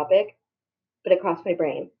off topic, but it crossed my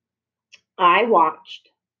brain. I watched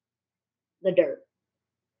The Dirt.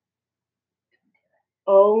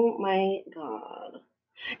 Oh my god.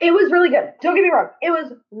 It was really good. Don't get me wrong. It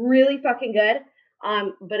was really fucking good.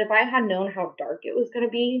 But if I had known how dark it was going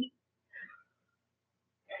to be,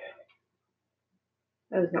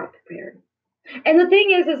 I was not prepared. And the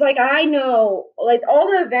thing is like, I know, like,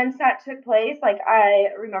 all the events that took place, like, I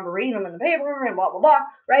remember reading them in the paper and blah, blah, blah,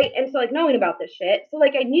 right? And so, like, knowing about this shit. So,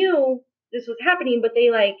 like, I knew this was happening, but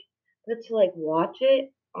they, like, but to, like, watch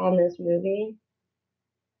it on this movie,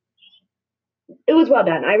 it was well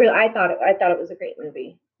done. I thought it was a great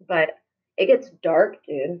movie, but it gets dark,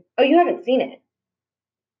 dude. Oh, you haven't seen it?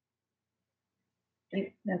 No,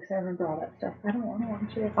 because I remember all that stuff. I don't want to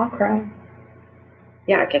watch it. I'll cry.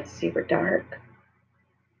 Yeah, it gets super dark.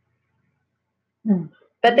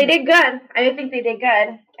 But they did good. I think they did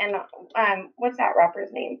good. And what's that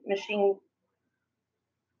rapper's name? Machine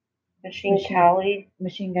Kelly.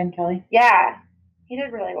 Machine Gun Kelly. Yeah, he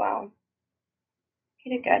did really well. He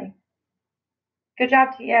did good. Good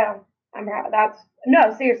job to you. I'm proud.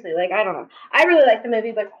 No, seriously. Like, I don't know. I really like the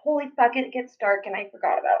movie, but holy fuck, it gets dark, and I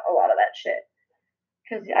forgot about a lot of that shit.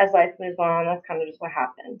 Because as life moves on, that's kind of just what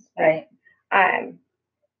happens. But, right.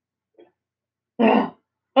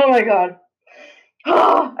 Oh my god.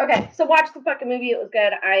 Okay, so watch the fucking movie. It was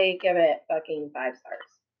good. I give it fucking 5 stars.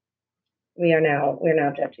 We're now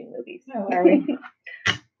judging movies. Oh, are we?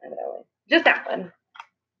 Just that one.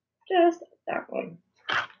 Just that one.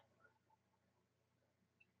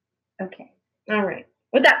 Okay. All right.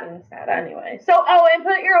 With that being said, anyway. So, and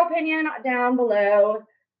put your opinion down below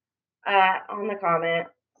on the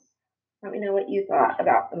comments. Let me know what you thought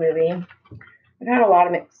about the movie. I've had a lot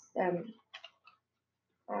of mixed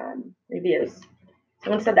reviews.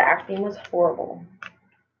 Someone said the acting was horrible.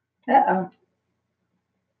 Uh-oh.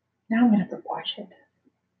 Now I'm going to have to watch it.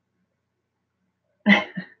 I'm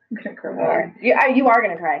going to cry. You are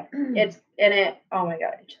going to cry. It's in it. Oh my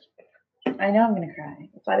God. I know I'm going to cry.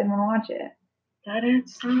 That's why I didn't want to watch it. That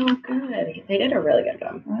is so good. They did a really good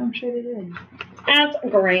job. I'm sure they did. That's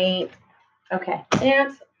great. Okay.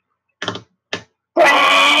 That's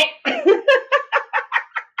great.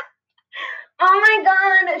 Oh my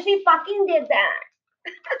God. She fucking did that.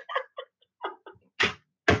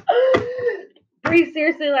 Bree,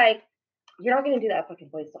 seriously, like, you're not going to do that fucking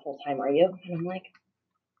voice the whole time, are you? And I'm like,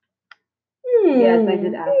 yes, I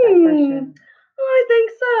did ask that question. I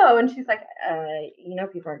think so. And she's like,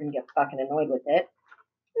 people are going to get fucking annoyed with it.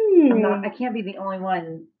 I can't be the only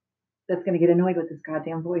one that's going to get annoyed with this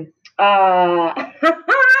goddamn voice. Fun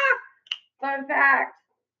fact.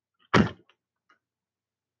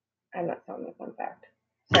 I'm not telling the fun fact.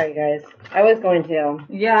 Sorry, guys. I was going to.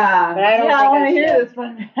 Yeah. But I don't think I want I to hear should. this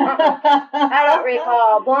one. I don't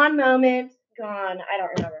recall. Blonde moment. Gone. I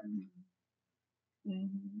don't remember.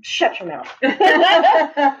 Shut your mouth.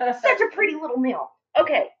 Such a pretty little mouth.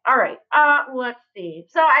 Okay. All right. Let's see.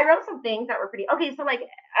 So I wrote some things that were pretty. Okay. So like,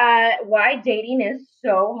 why dating is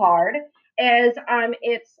so hard is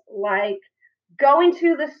it's like going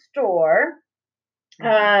to the store,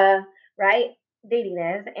 right? Dating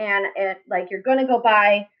is, and it like you're gonna go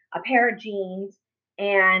buy a pair of jeans,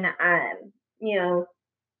 and you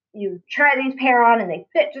try these pair on and they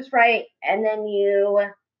fit just right, and then you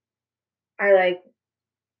are like,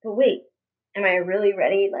 but wait, am I really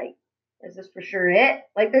ready? Like, is this for sure it?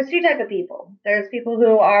 Like, there's two types of people. There's people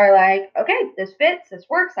who are like, okay, this fits, this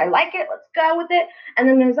works, I like it, let's go with it. And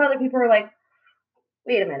then there's other people who are like,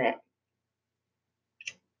 wait a minute,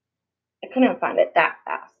 I couldn't find it that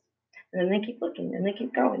fast. And then they keep looking and they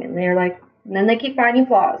keep going and they're like, and then they keep finding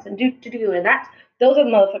flaws and do. And those are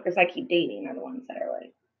the motherfuckers I keep dating are the ones that are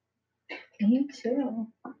like, me too.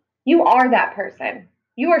 You are that person.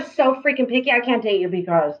 You are so freaking picky. I can't date you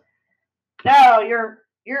because no,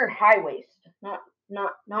 you're high waist,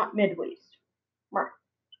 not mid waist.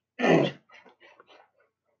 You're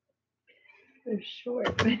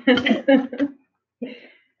short.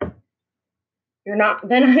 You're not.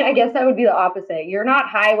 Then I guess that would be the opposite. You're not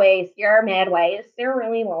high waist. You're mid waist. You're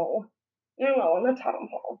really low. You're low on the totem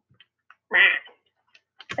pole.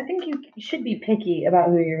 I think you should be picky about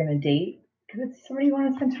who you're going to date because it's somebody you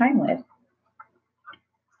want to spend time with.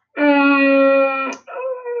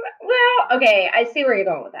 Well, okay. I see where you're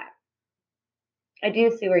going with that. I do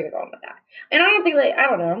see where you're going with that. And I don't think, I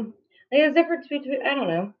don't know. Like, there's a difference between, I don't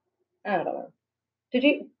know. Did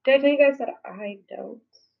I tell you guys that I don't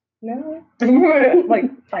know? Like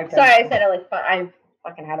 5 times. Sorry, I said it like, I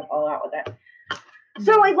fucking had to follow out with it.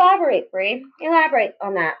 So elaborate, Bree. Elaborate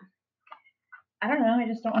on that. I don't know. I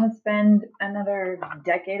just don't want to spend another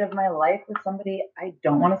decade of my life with somebody I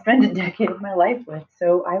don't want to spend a decade of my life with.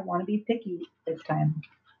 So I want to be picky this time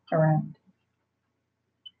around.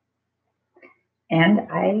 And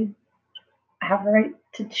I have the right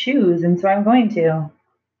to choose, and so I'm going to.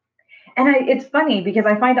 And it's funny because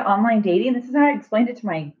I find online dating, this is how I explained it to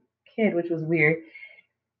my kid, which was weird.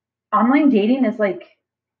 Online dating is like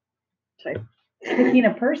picking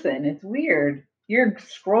a person. It's weird. You're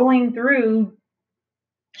scrolling through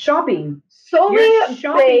shopping. You're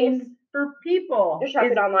shopping for people. You're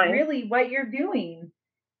shopping online. Really what you're doing.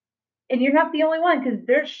 And you're not the only one because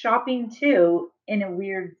they're shopping too in a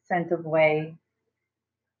weird sense of way.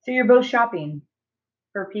 So you're both shopping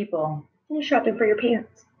for people. You're shopping for your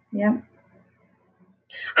pants. Yeah.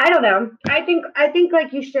 I don't know. I think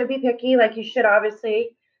like you should be picky, like you should obviously.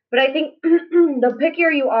 But I think the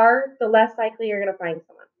pickier you are, the less likely you're gonna find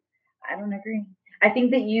someone. I don't agree. I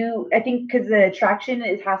think because the attraction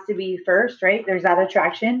has to be first, right? There's that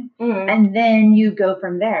attraction, and then you go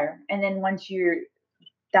from there. And then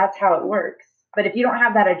that's how it works. But if you don't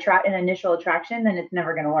have that an initial attraction, then it's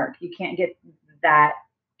never gonna work. You can't get that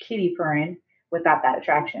kitty purring without that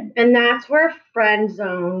attraction. And that's where friend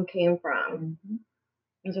zone came from. Mm-hmm.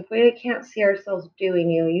 Because if we can't see ourselves doing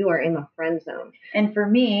you are in the friend zone. And for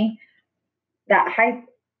me, that height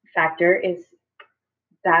factor is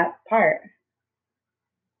that part.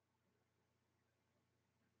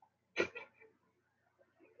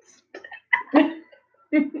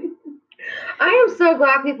 I am so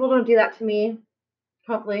glad people don't do that to me.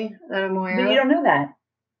 Hopefully, that I'm aware. But you don't know that.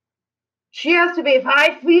 She has to be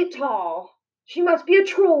 5 feet tall. She must be a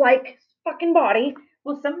troll-like fucking body.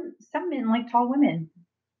 Well, some men like tall women.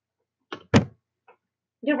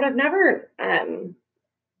 Yeah, but I've never. I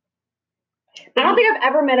don't think I've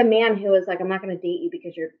ever met a man who was like, "I'm not going to date you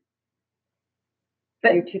because you're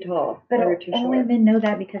But you're too tall. But or you're too only short. men know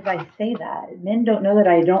that because I say that. Men don't know that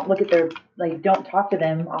I don't look at their, like, don't talk to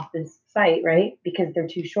them off this site, right? Because they're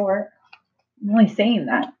too short. I'm only saying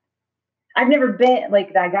that. I've never been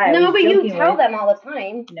like that guy. I No, was but you joking tell with. them all the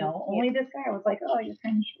time. No, only this guy. I was like, oh, you're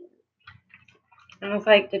kind of short. And I was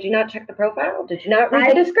like, did you not check the profile? Did you not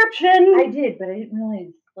read the description? I did, but I didn't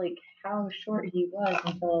realize like how short he was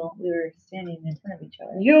until we were standing in front of each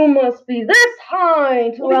other. You must be this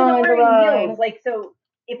high to Well, because I'm ride the wearing ride. heels. Like, so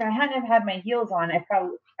if I hadn't have had my heels on,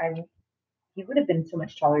 he would have been so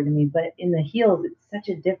much taller than me. But in the heels, it's such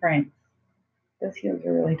a difference. Those heels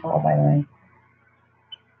are really tall, by the way.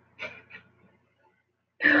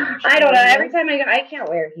 I don't know. Every time I can't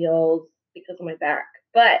wear heels because of my back.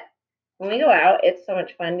 But when we go out, it's so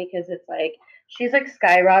much fun because it's like she's like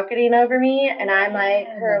skyrocketing over me, and I'm like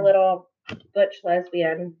her little butch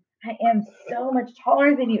lesbian. I am so much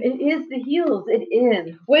taller than you. It is the heels. It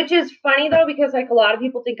is. Which is funny though, because like a lot of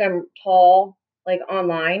people think I'm tall, like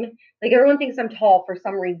online. Like everyone thinks I'm tall for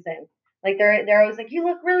some reason. Like they're always like, you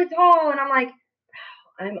look really tall, and I'm like,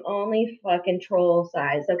 I'm only fucking troll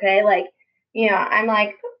size, okay? Like, you know, I'm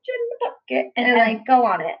like, and like go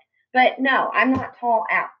on it. But no, I'm not tall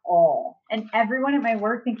at all. And everyone at my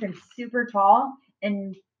work thinks I'm super tall,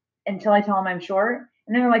 and until I tell them I'm short,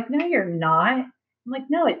 and then they're like, "No, you're not." I'm like,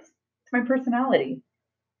 "No, it's my personality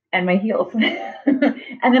and my heels." And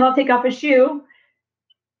then I'll take off a shoe,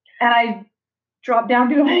 and I drop down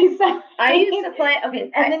to my side. I used to play.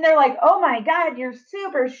 Okay, and then they're like, "Oh my god, you're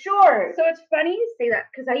super short." So it's funny you say that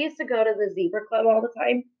because I used to go to the Zebra Club all the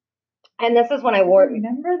time. And this is when I wore.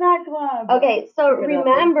 Remember that club? Okay, so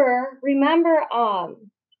remember, when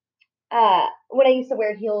I used to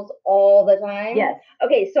wear heels all the time. Yes.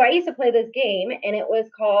 Okay, so I used to play this game, and it was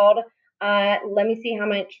called "Let me see how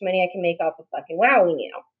much money I can make off of fucking wowing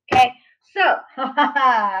you." Okay, so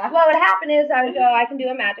what would happen is I would go, I can do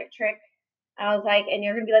a magic trick. I was like, and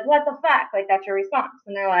you're gonna be like, what the fuck? Like that's your response,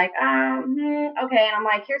 and they're like, okay, and I'm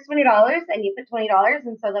like, here's $20, and you put $20,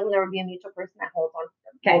 and so then there would be a mutual person that holds on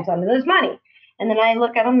to this money, and then I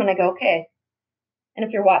look at them and I go, okay, and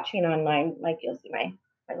if you're watching online, like you'll see my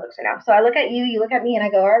looks right now. So I look at you, you look at me, and I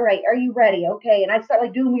go, all right, are you ready? Okay, and I start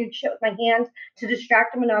like doing weird shit with my hands to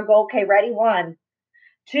distract them, and I'll go, okay, ready, 1,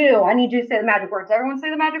 2, I need you to say the magic words. Everyone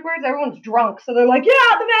say the magic words. Everyone's drunk, so they're like,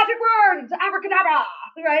 yeah, the magic words, abracadabra,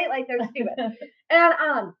 right? Like they're stupid.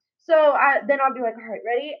 And so then I'll be like, all right,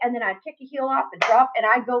 ready? And then I'd kick a heel off and drop, and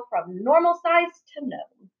I'd go from normal size to no.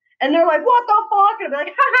 And they're like, what the fuck? And I'd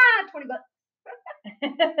be like, ha $20.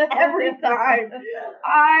 Every time.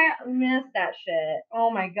 I miss that shit.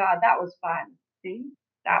 Oh my god, that was fun. See?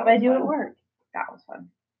 That's what I do at work. That was fun.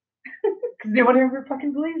 Because no one ever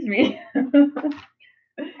fucking believes me.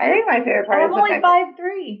 I think my favorite part is I'm only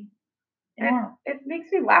 5'3". Yeah. It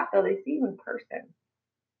makes me laugh though. They see you in person,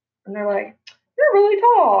 and they're like, "You're really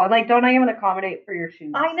tall." And like, don't I even accommodate for your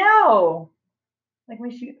shoes? I know. Like my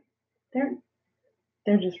shoes, they're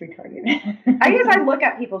just retarded. I guess I look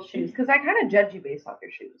at people's shoes because I kind of judge you based off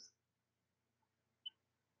your shoes.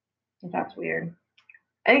 If that's weird.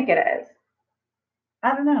 I think it is.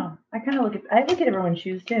 I don't know. I look at everyone's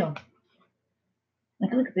shoes too.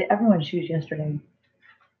 I looked at everyone's shoes yesterday.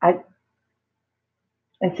 At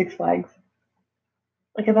Six Flags.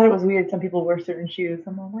 Like I thought it was weird. Some people wear certain shoes.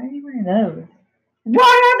 I'm like, why are you wearing those? What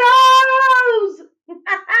are those?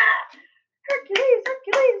 Hercules.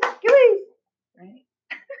 Right?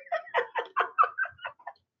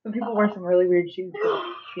 Some people wear some really weird shoes.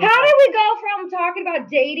 How did we go from talking about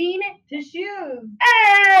dating to shoes?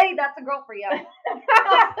 Hey, that's a girl for you.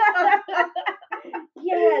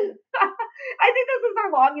 Yes. I think this is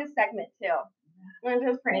our longest segment too. Which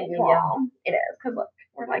is pretty cool. Yeah. It is, because look,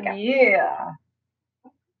 we're like, yeah.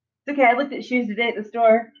 It's okay. I looked at shoes today at the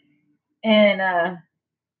store, and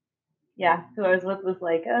yeah, who I was with was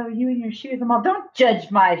like, "Oh, you and your shoes." I'm all, "Don't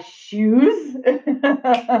judge my shoes." Bitch.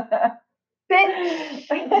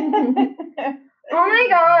 Oh my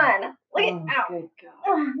god. Look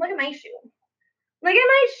at my shoe. Look at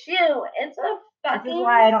my shoe. It's a fucking This is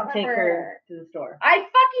why I don't take her to the store. I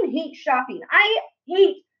fucking hate shopping.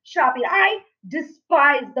 I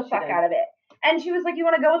despise the fuck out of it. And she was like, you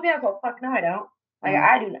want to go with me? I was like, fuck no, I don't.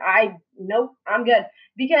 Like, nope, I'm good.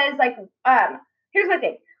 Because, like, here's my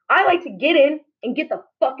thing. I like to get in and get the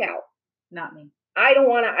fuck out. Not me. I don't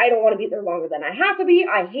want to be there longer than I have to be.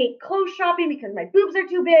 I hate clothes shopping because my boobs are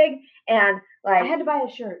too big. And, like, I had to buy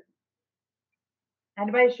a shirt.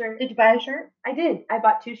 Did you buy a shirt? I did. I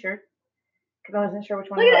bought 2 shirts. Because I wasn't sure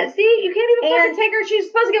which one. Look at that. See, you can't even fucking take her. She's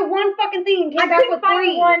supposed to get one fucking thing and came back with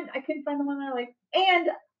 3. I couldn't find the one I liked.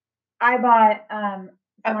 And I bought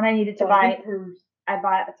someone I needed to buy. I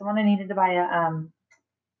bought someone I needed to buy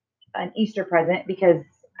an Easter present because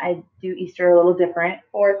I do Easter a little different.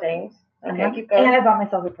 4 things. Okay, keep going. And I bought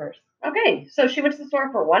myself a purse. Okay, so she went to the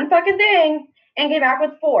store for 1 fucking thing and came back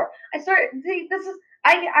with 4. I started. See, this is.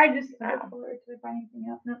 I just. Did I buy anything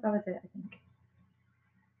else? No, that was it.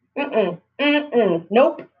 I think.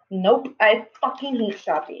 Nope. I fucking hate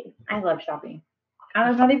shopping. I love shopping.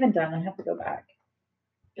 I'm not even done. I have to go back.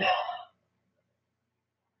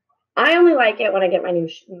 I only like it when I get my new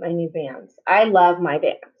Vans. I love my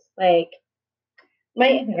Vans. Like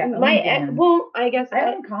my Vans. well, I guess I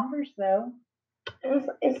own Converse though. Is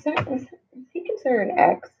he considered an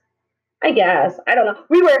ex? I guess. I don't know.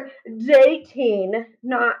 We were dating,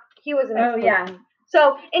 not he was an ex. Oh yeah.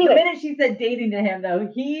 So anyway, the minute she said dating to him though,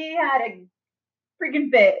 he had a freaking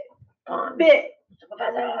fit. On. Fit.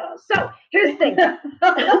 So here's the thing.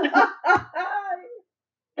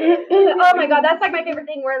 Oh my god, that's like my favorite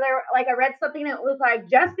thing where they're like I read something that was like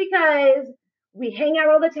just because we hang out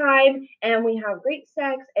all the time and we have great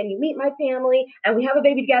sex and you meet my family and we have a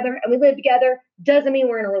baby together and we live together doesn't mean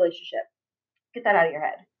we're in a relationship. Get that out of your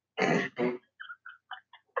head.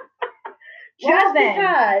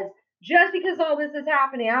 Just because all this is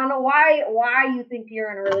happening, I don't know why you think you're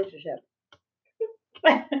in a relationship.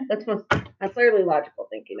 That's clearly logical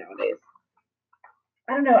thinking nowadays.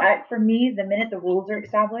 I don't know. For me, the minute the rules are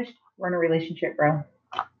established, we're in a relationship, bro.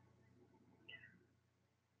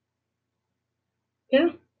 Yeah.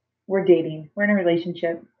 We're dating. We're in a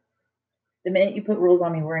relationship. The minute you put rules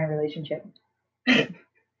on me, we're in a relationship.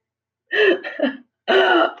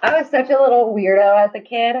 I was such a little weirdo as a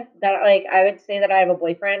kid that like I would say that I have a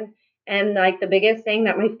boyfriend. And like the biggest thing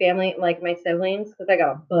that my family, like my siblings, because I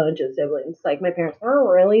got a bunch of siblings, like my parents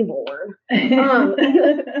were really bored.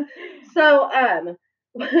 So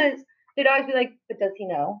they'd always be like, "But does he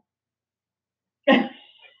know?" Like,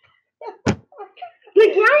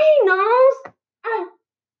 yeah, he knows.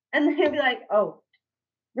 And then they'd be like, "Oh,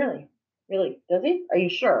 really? Does he? Are you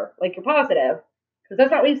sure? Like you're positive? Because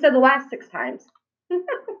that's not what you said the last 6 times."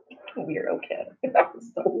 Weirdo kid. That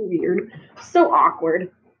was so weird. So awkward.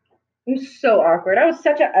 It was so awkward. I was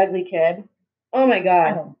such an ugly kid. Oh my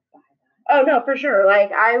god. Oh no, for sure.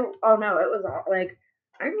 Like it was like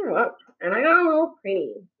I grew up and I got a little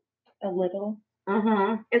pretty. A little.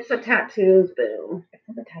 It's the tattoos, boo. It's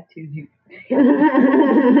not the tattoos.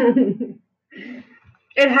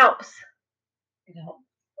 It helps. It helps.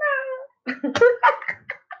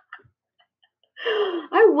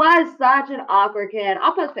 I was such an awkward kid.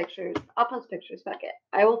 I'll post pictures. Fuck it.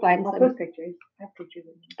 I will find some. Post pictures. I have pictures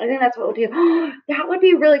of you. I think that's what we'll do. That would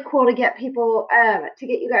be really cool to get people, to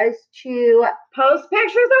get you guys to post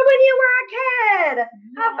pictures of when you were a kid. Yes.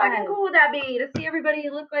 How fucking cool would that be to see everybody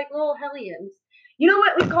look like little hellions? You know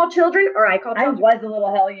what we call children, or I call children? I was a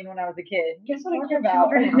little hellion when I was a kid. Guess what I call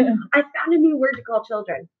children now? I found a new word to call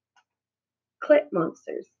children. Clit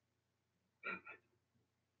monsters.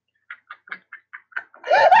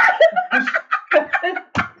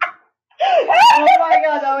 Oh my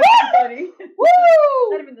god, that was so funny. Woo!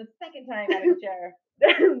 That'd have been the second time out of the chair.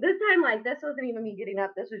 This time, like, this wasn't even me getting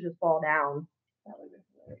up. This was just fall down. That would have been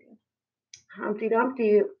hilarious. Humpty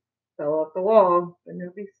Dumpty fell off the wall, but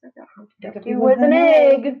nobody said that Humpty Dumpty was an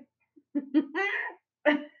egg.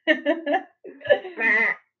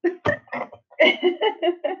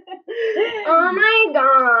 Oh my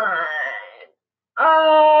god.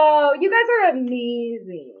 Oh, you guys are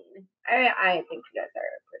amazing. I think you guys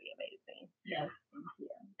are pretty amazing. Yes, thank you.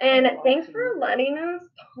 And thanks for letting us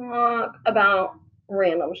talk about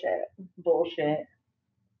random shit. Bullshit.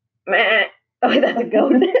 Meh. Oh, that's a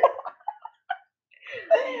goat.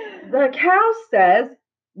 The cow says,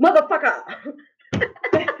 "Motherfucker."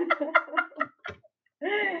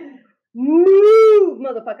 Move,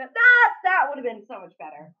 motherfucker. That would have been so much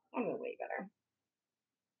better. That would have been way better.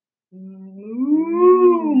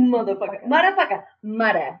 Move, motherfucker.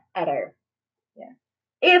 Mother utter. Yeah.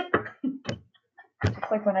 If just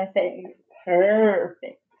like when I say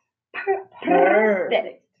perfect.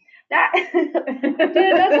 Perfect. That dude,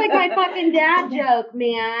 that's like my fucking dad joke,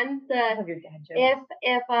 man. I love your dad joke.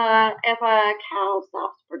 If a cow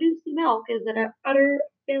stops producing milk, is it an utter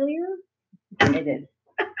failure? It is.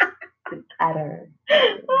 It's utter.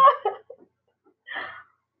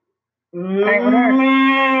 All right, what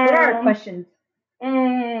are our questions?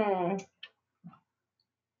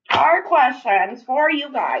 Our questions for you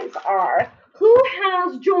guys are: who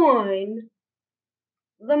has joined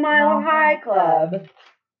the Mile High Club?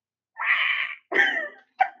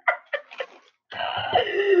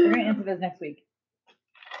 We're gonna answer those next week.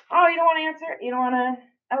 Oh, you don't want to answer? You don't want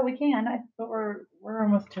to? Oh, we can. But we're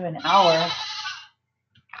almost to an hour.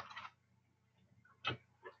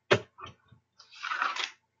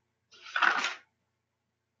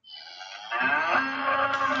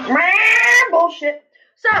 bullshit.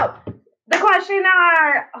 So, the question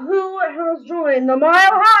are, who has joined the Mile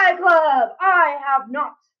High Club? I have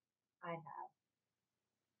not. I have.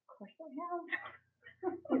 Of course I have.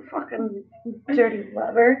 You fucking dirty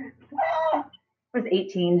lover. I was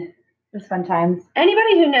 18. It was fun times.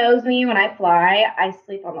 Anybody who knows me, when I fly, I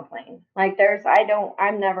sleep on the plane. Like,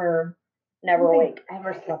 I'm never awake. I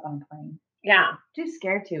ever slept on a plane. Yeah. Too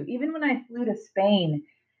scared to. Even when I flew to Spain,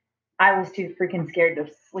 I was too freaking scared to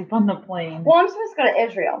sleep on the plane. Well, I'm supposed to go to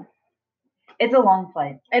Israel. It's a long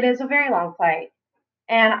flight. It is a very long flight.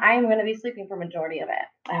 And I'm going to be sleeping for majority of it.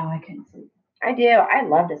 Oh, I couldn't sleep. I do. I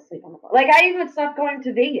love to sleep on the plane. Like, I even stopped going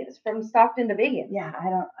to Vegas, from Stockton to Vegas. Yeah, I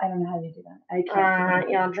don't know how you do that. I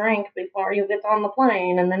can't. Drink before you get on the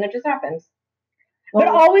plane, and then it just happens. Well,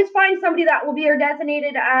 but always find somebody that will be your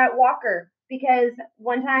designated walker, because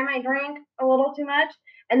one time I drank a little too much,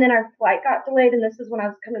 and then our flight got delayed, and this is when I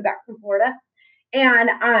was coming back from Florida,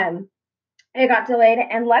 and it got delayed,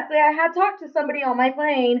 and luckily I had talked to somebody on my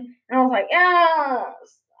plane, and I was like,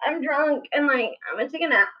 yes, I'm drunk, and like, I'm gonna take a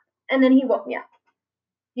nap. And then he woke me up.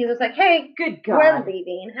 He was like, hey, good God, we're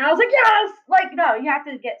leaving. And I was like, yes. Like, no, you have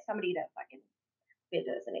to get somebody to fucking be a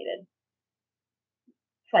designated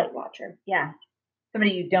flight watcher. Yeah.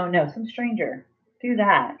 Somebody you don't know, some stranger. Do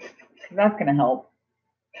that. That's going to help.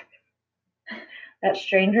 That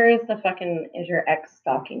stranger is your ex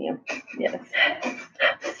stalking you. Yes.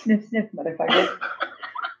 Sniff, sniff, motherfucker.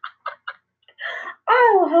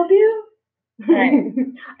 I will help you. Right.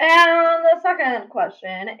 And the second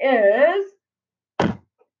question is,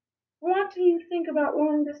 what do you think about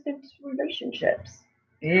long distance relationships?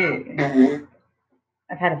 Ew.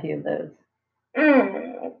 I've had a few of those.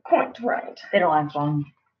 Quite right. They don't last long.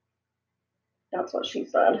 That's what she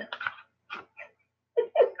said.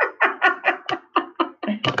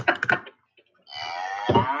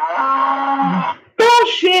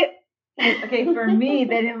 Bullshit. Okay, for me,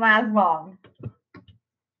 they didn't last long.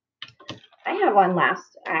 I had one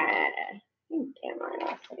last, lasted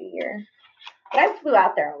a year. But I flew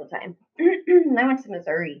out there all the time. I went to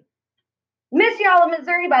Missouri. Miss y'all in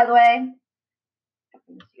Missouri, by the way.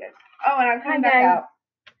 Miss you guys. Oh, and I'm coming back out.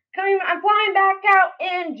 I'm flying back out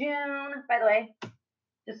in June, by the way.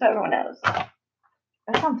 Just so everyone knows. That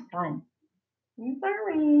sounds fun.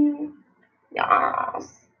 Missouri.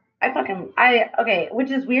 Yes. Okay, which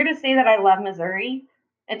is weird to say that I love Missouri.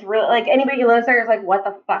 It's really, like, anybody who lives there is like, what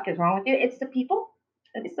the fuck is wrong with you? It's the people.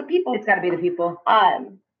 It's the people. It's got to be the people.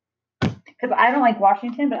 Because I don't like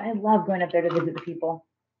Washington, but I love going up there to visit the people.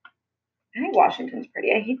 I think Washington's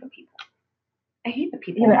pretty. I hate the people.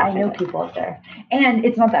 Yeah, but I know people up there. And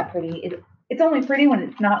it's not that pretty. It's only pretty when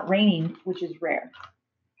it's not raining, which is rare.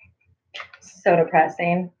 So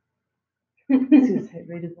depressing. Suicide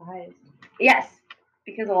rate is the highest. Yes,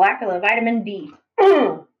 because of lack of the vitamin D.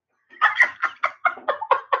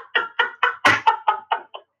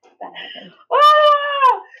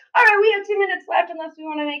 All right, we have 2 minutes left unless we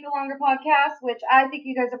want to make a longer podcast, which I think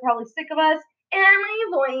you guys are probably sick of us and my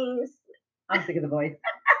voice. I'm sick of the voice.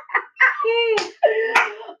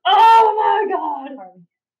 Oh my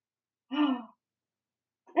God.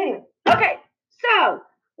 Anyway, okay, so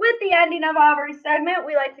with the ending of every segment,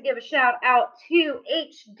 we like to give a shout out to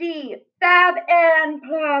HD Fab and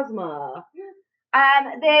Plasma.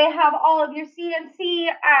 They have all of your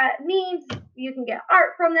CNC needs. You can get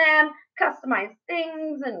art from them, customize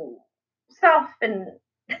things and stuff and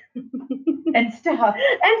stuff.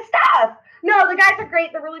 No, the guys are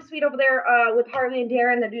great. They're really sweet over there with Harley and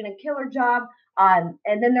Darren. They're doing a killer job. And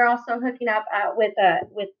then they're also hooking up with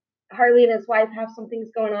Harley and his wife have some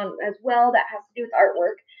things going on as well that has to do with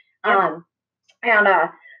artwork.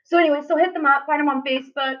 Yep. So anyway, so hit them up. Find them on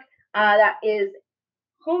Facebook. That is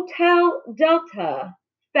Hotel Delta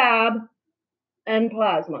Fab and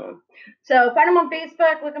Plasma. So find them on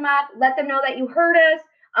Facebook, look them up, let them know that you heard us.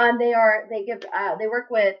 They work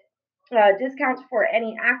with discounts for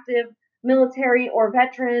any active military or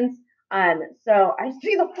veterans. So I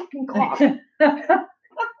see the fucking clock.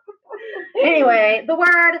 Anyway, the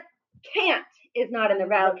word can't is not in their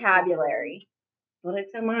vocabulary, but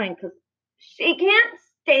it's in mine because she can't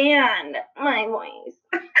stand my voice.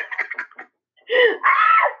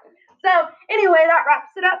 So anyway, that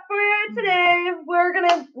wraps it up for today. We're going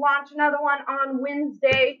to launch another one on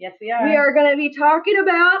Wednesday. Yes, we are. We are going to be talking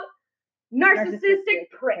about narcissistic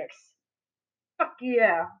pricks. Fuck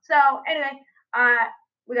yeah. So anyway,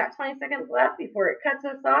 we got 20 seconds left before it cuts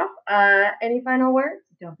us off. Any final words?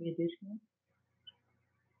 Don't be a douche canal.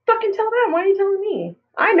 Fucking tell them. Why are you telling me?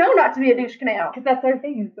 I know not to be a douche canal. Because that's our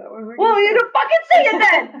thing. So well, you don't fucking say it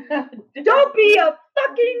then. Don't be a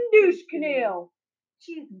fucking douche canal.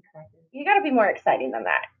 Cheese and crackers. You gotta be more exciting than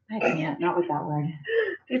that. I can't. Not with that word.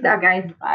 Peace out, guys.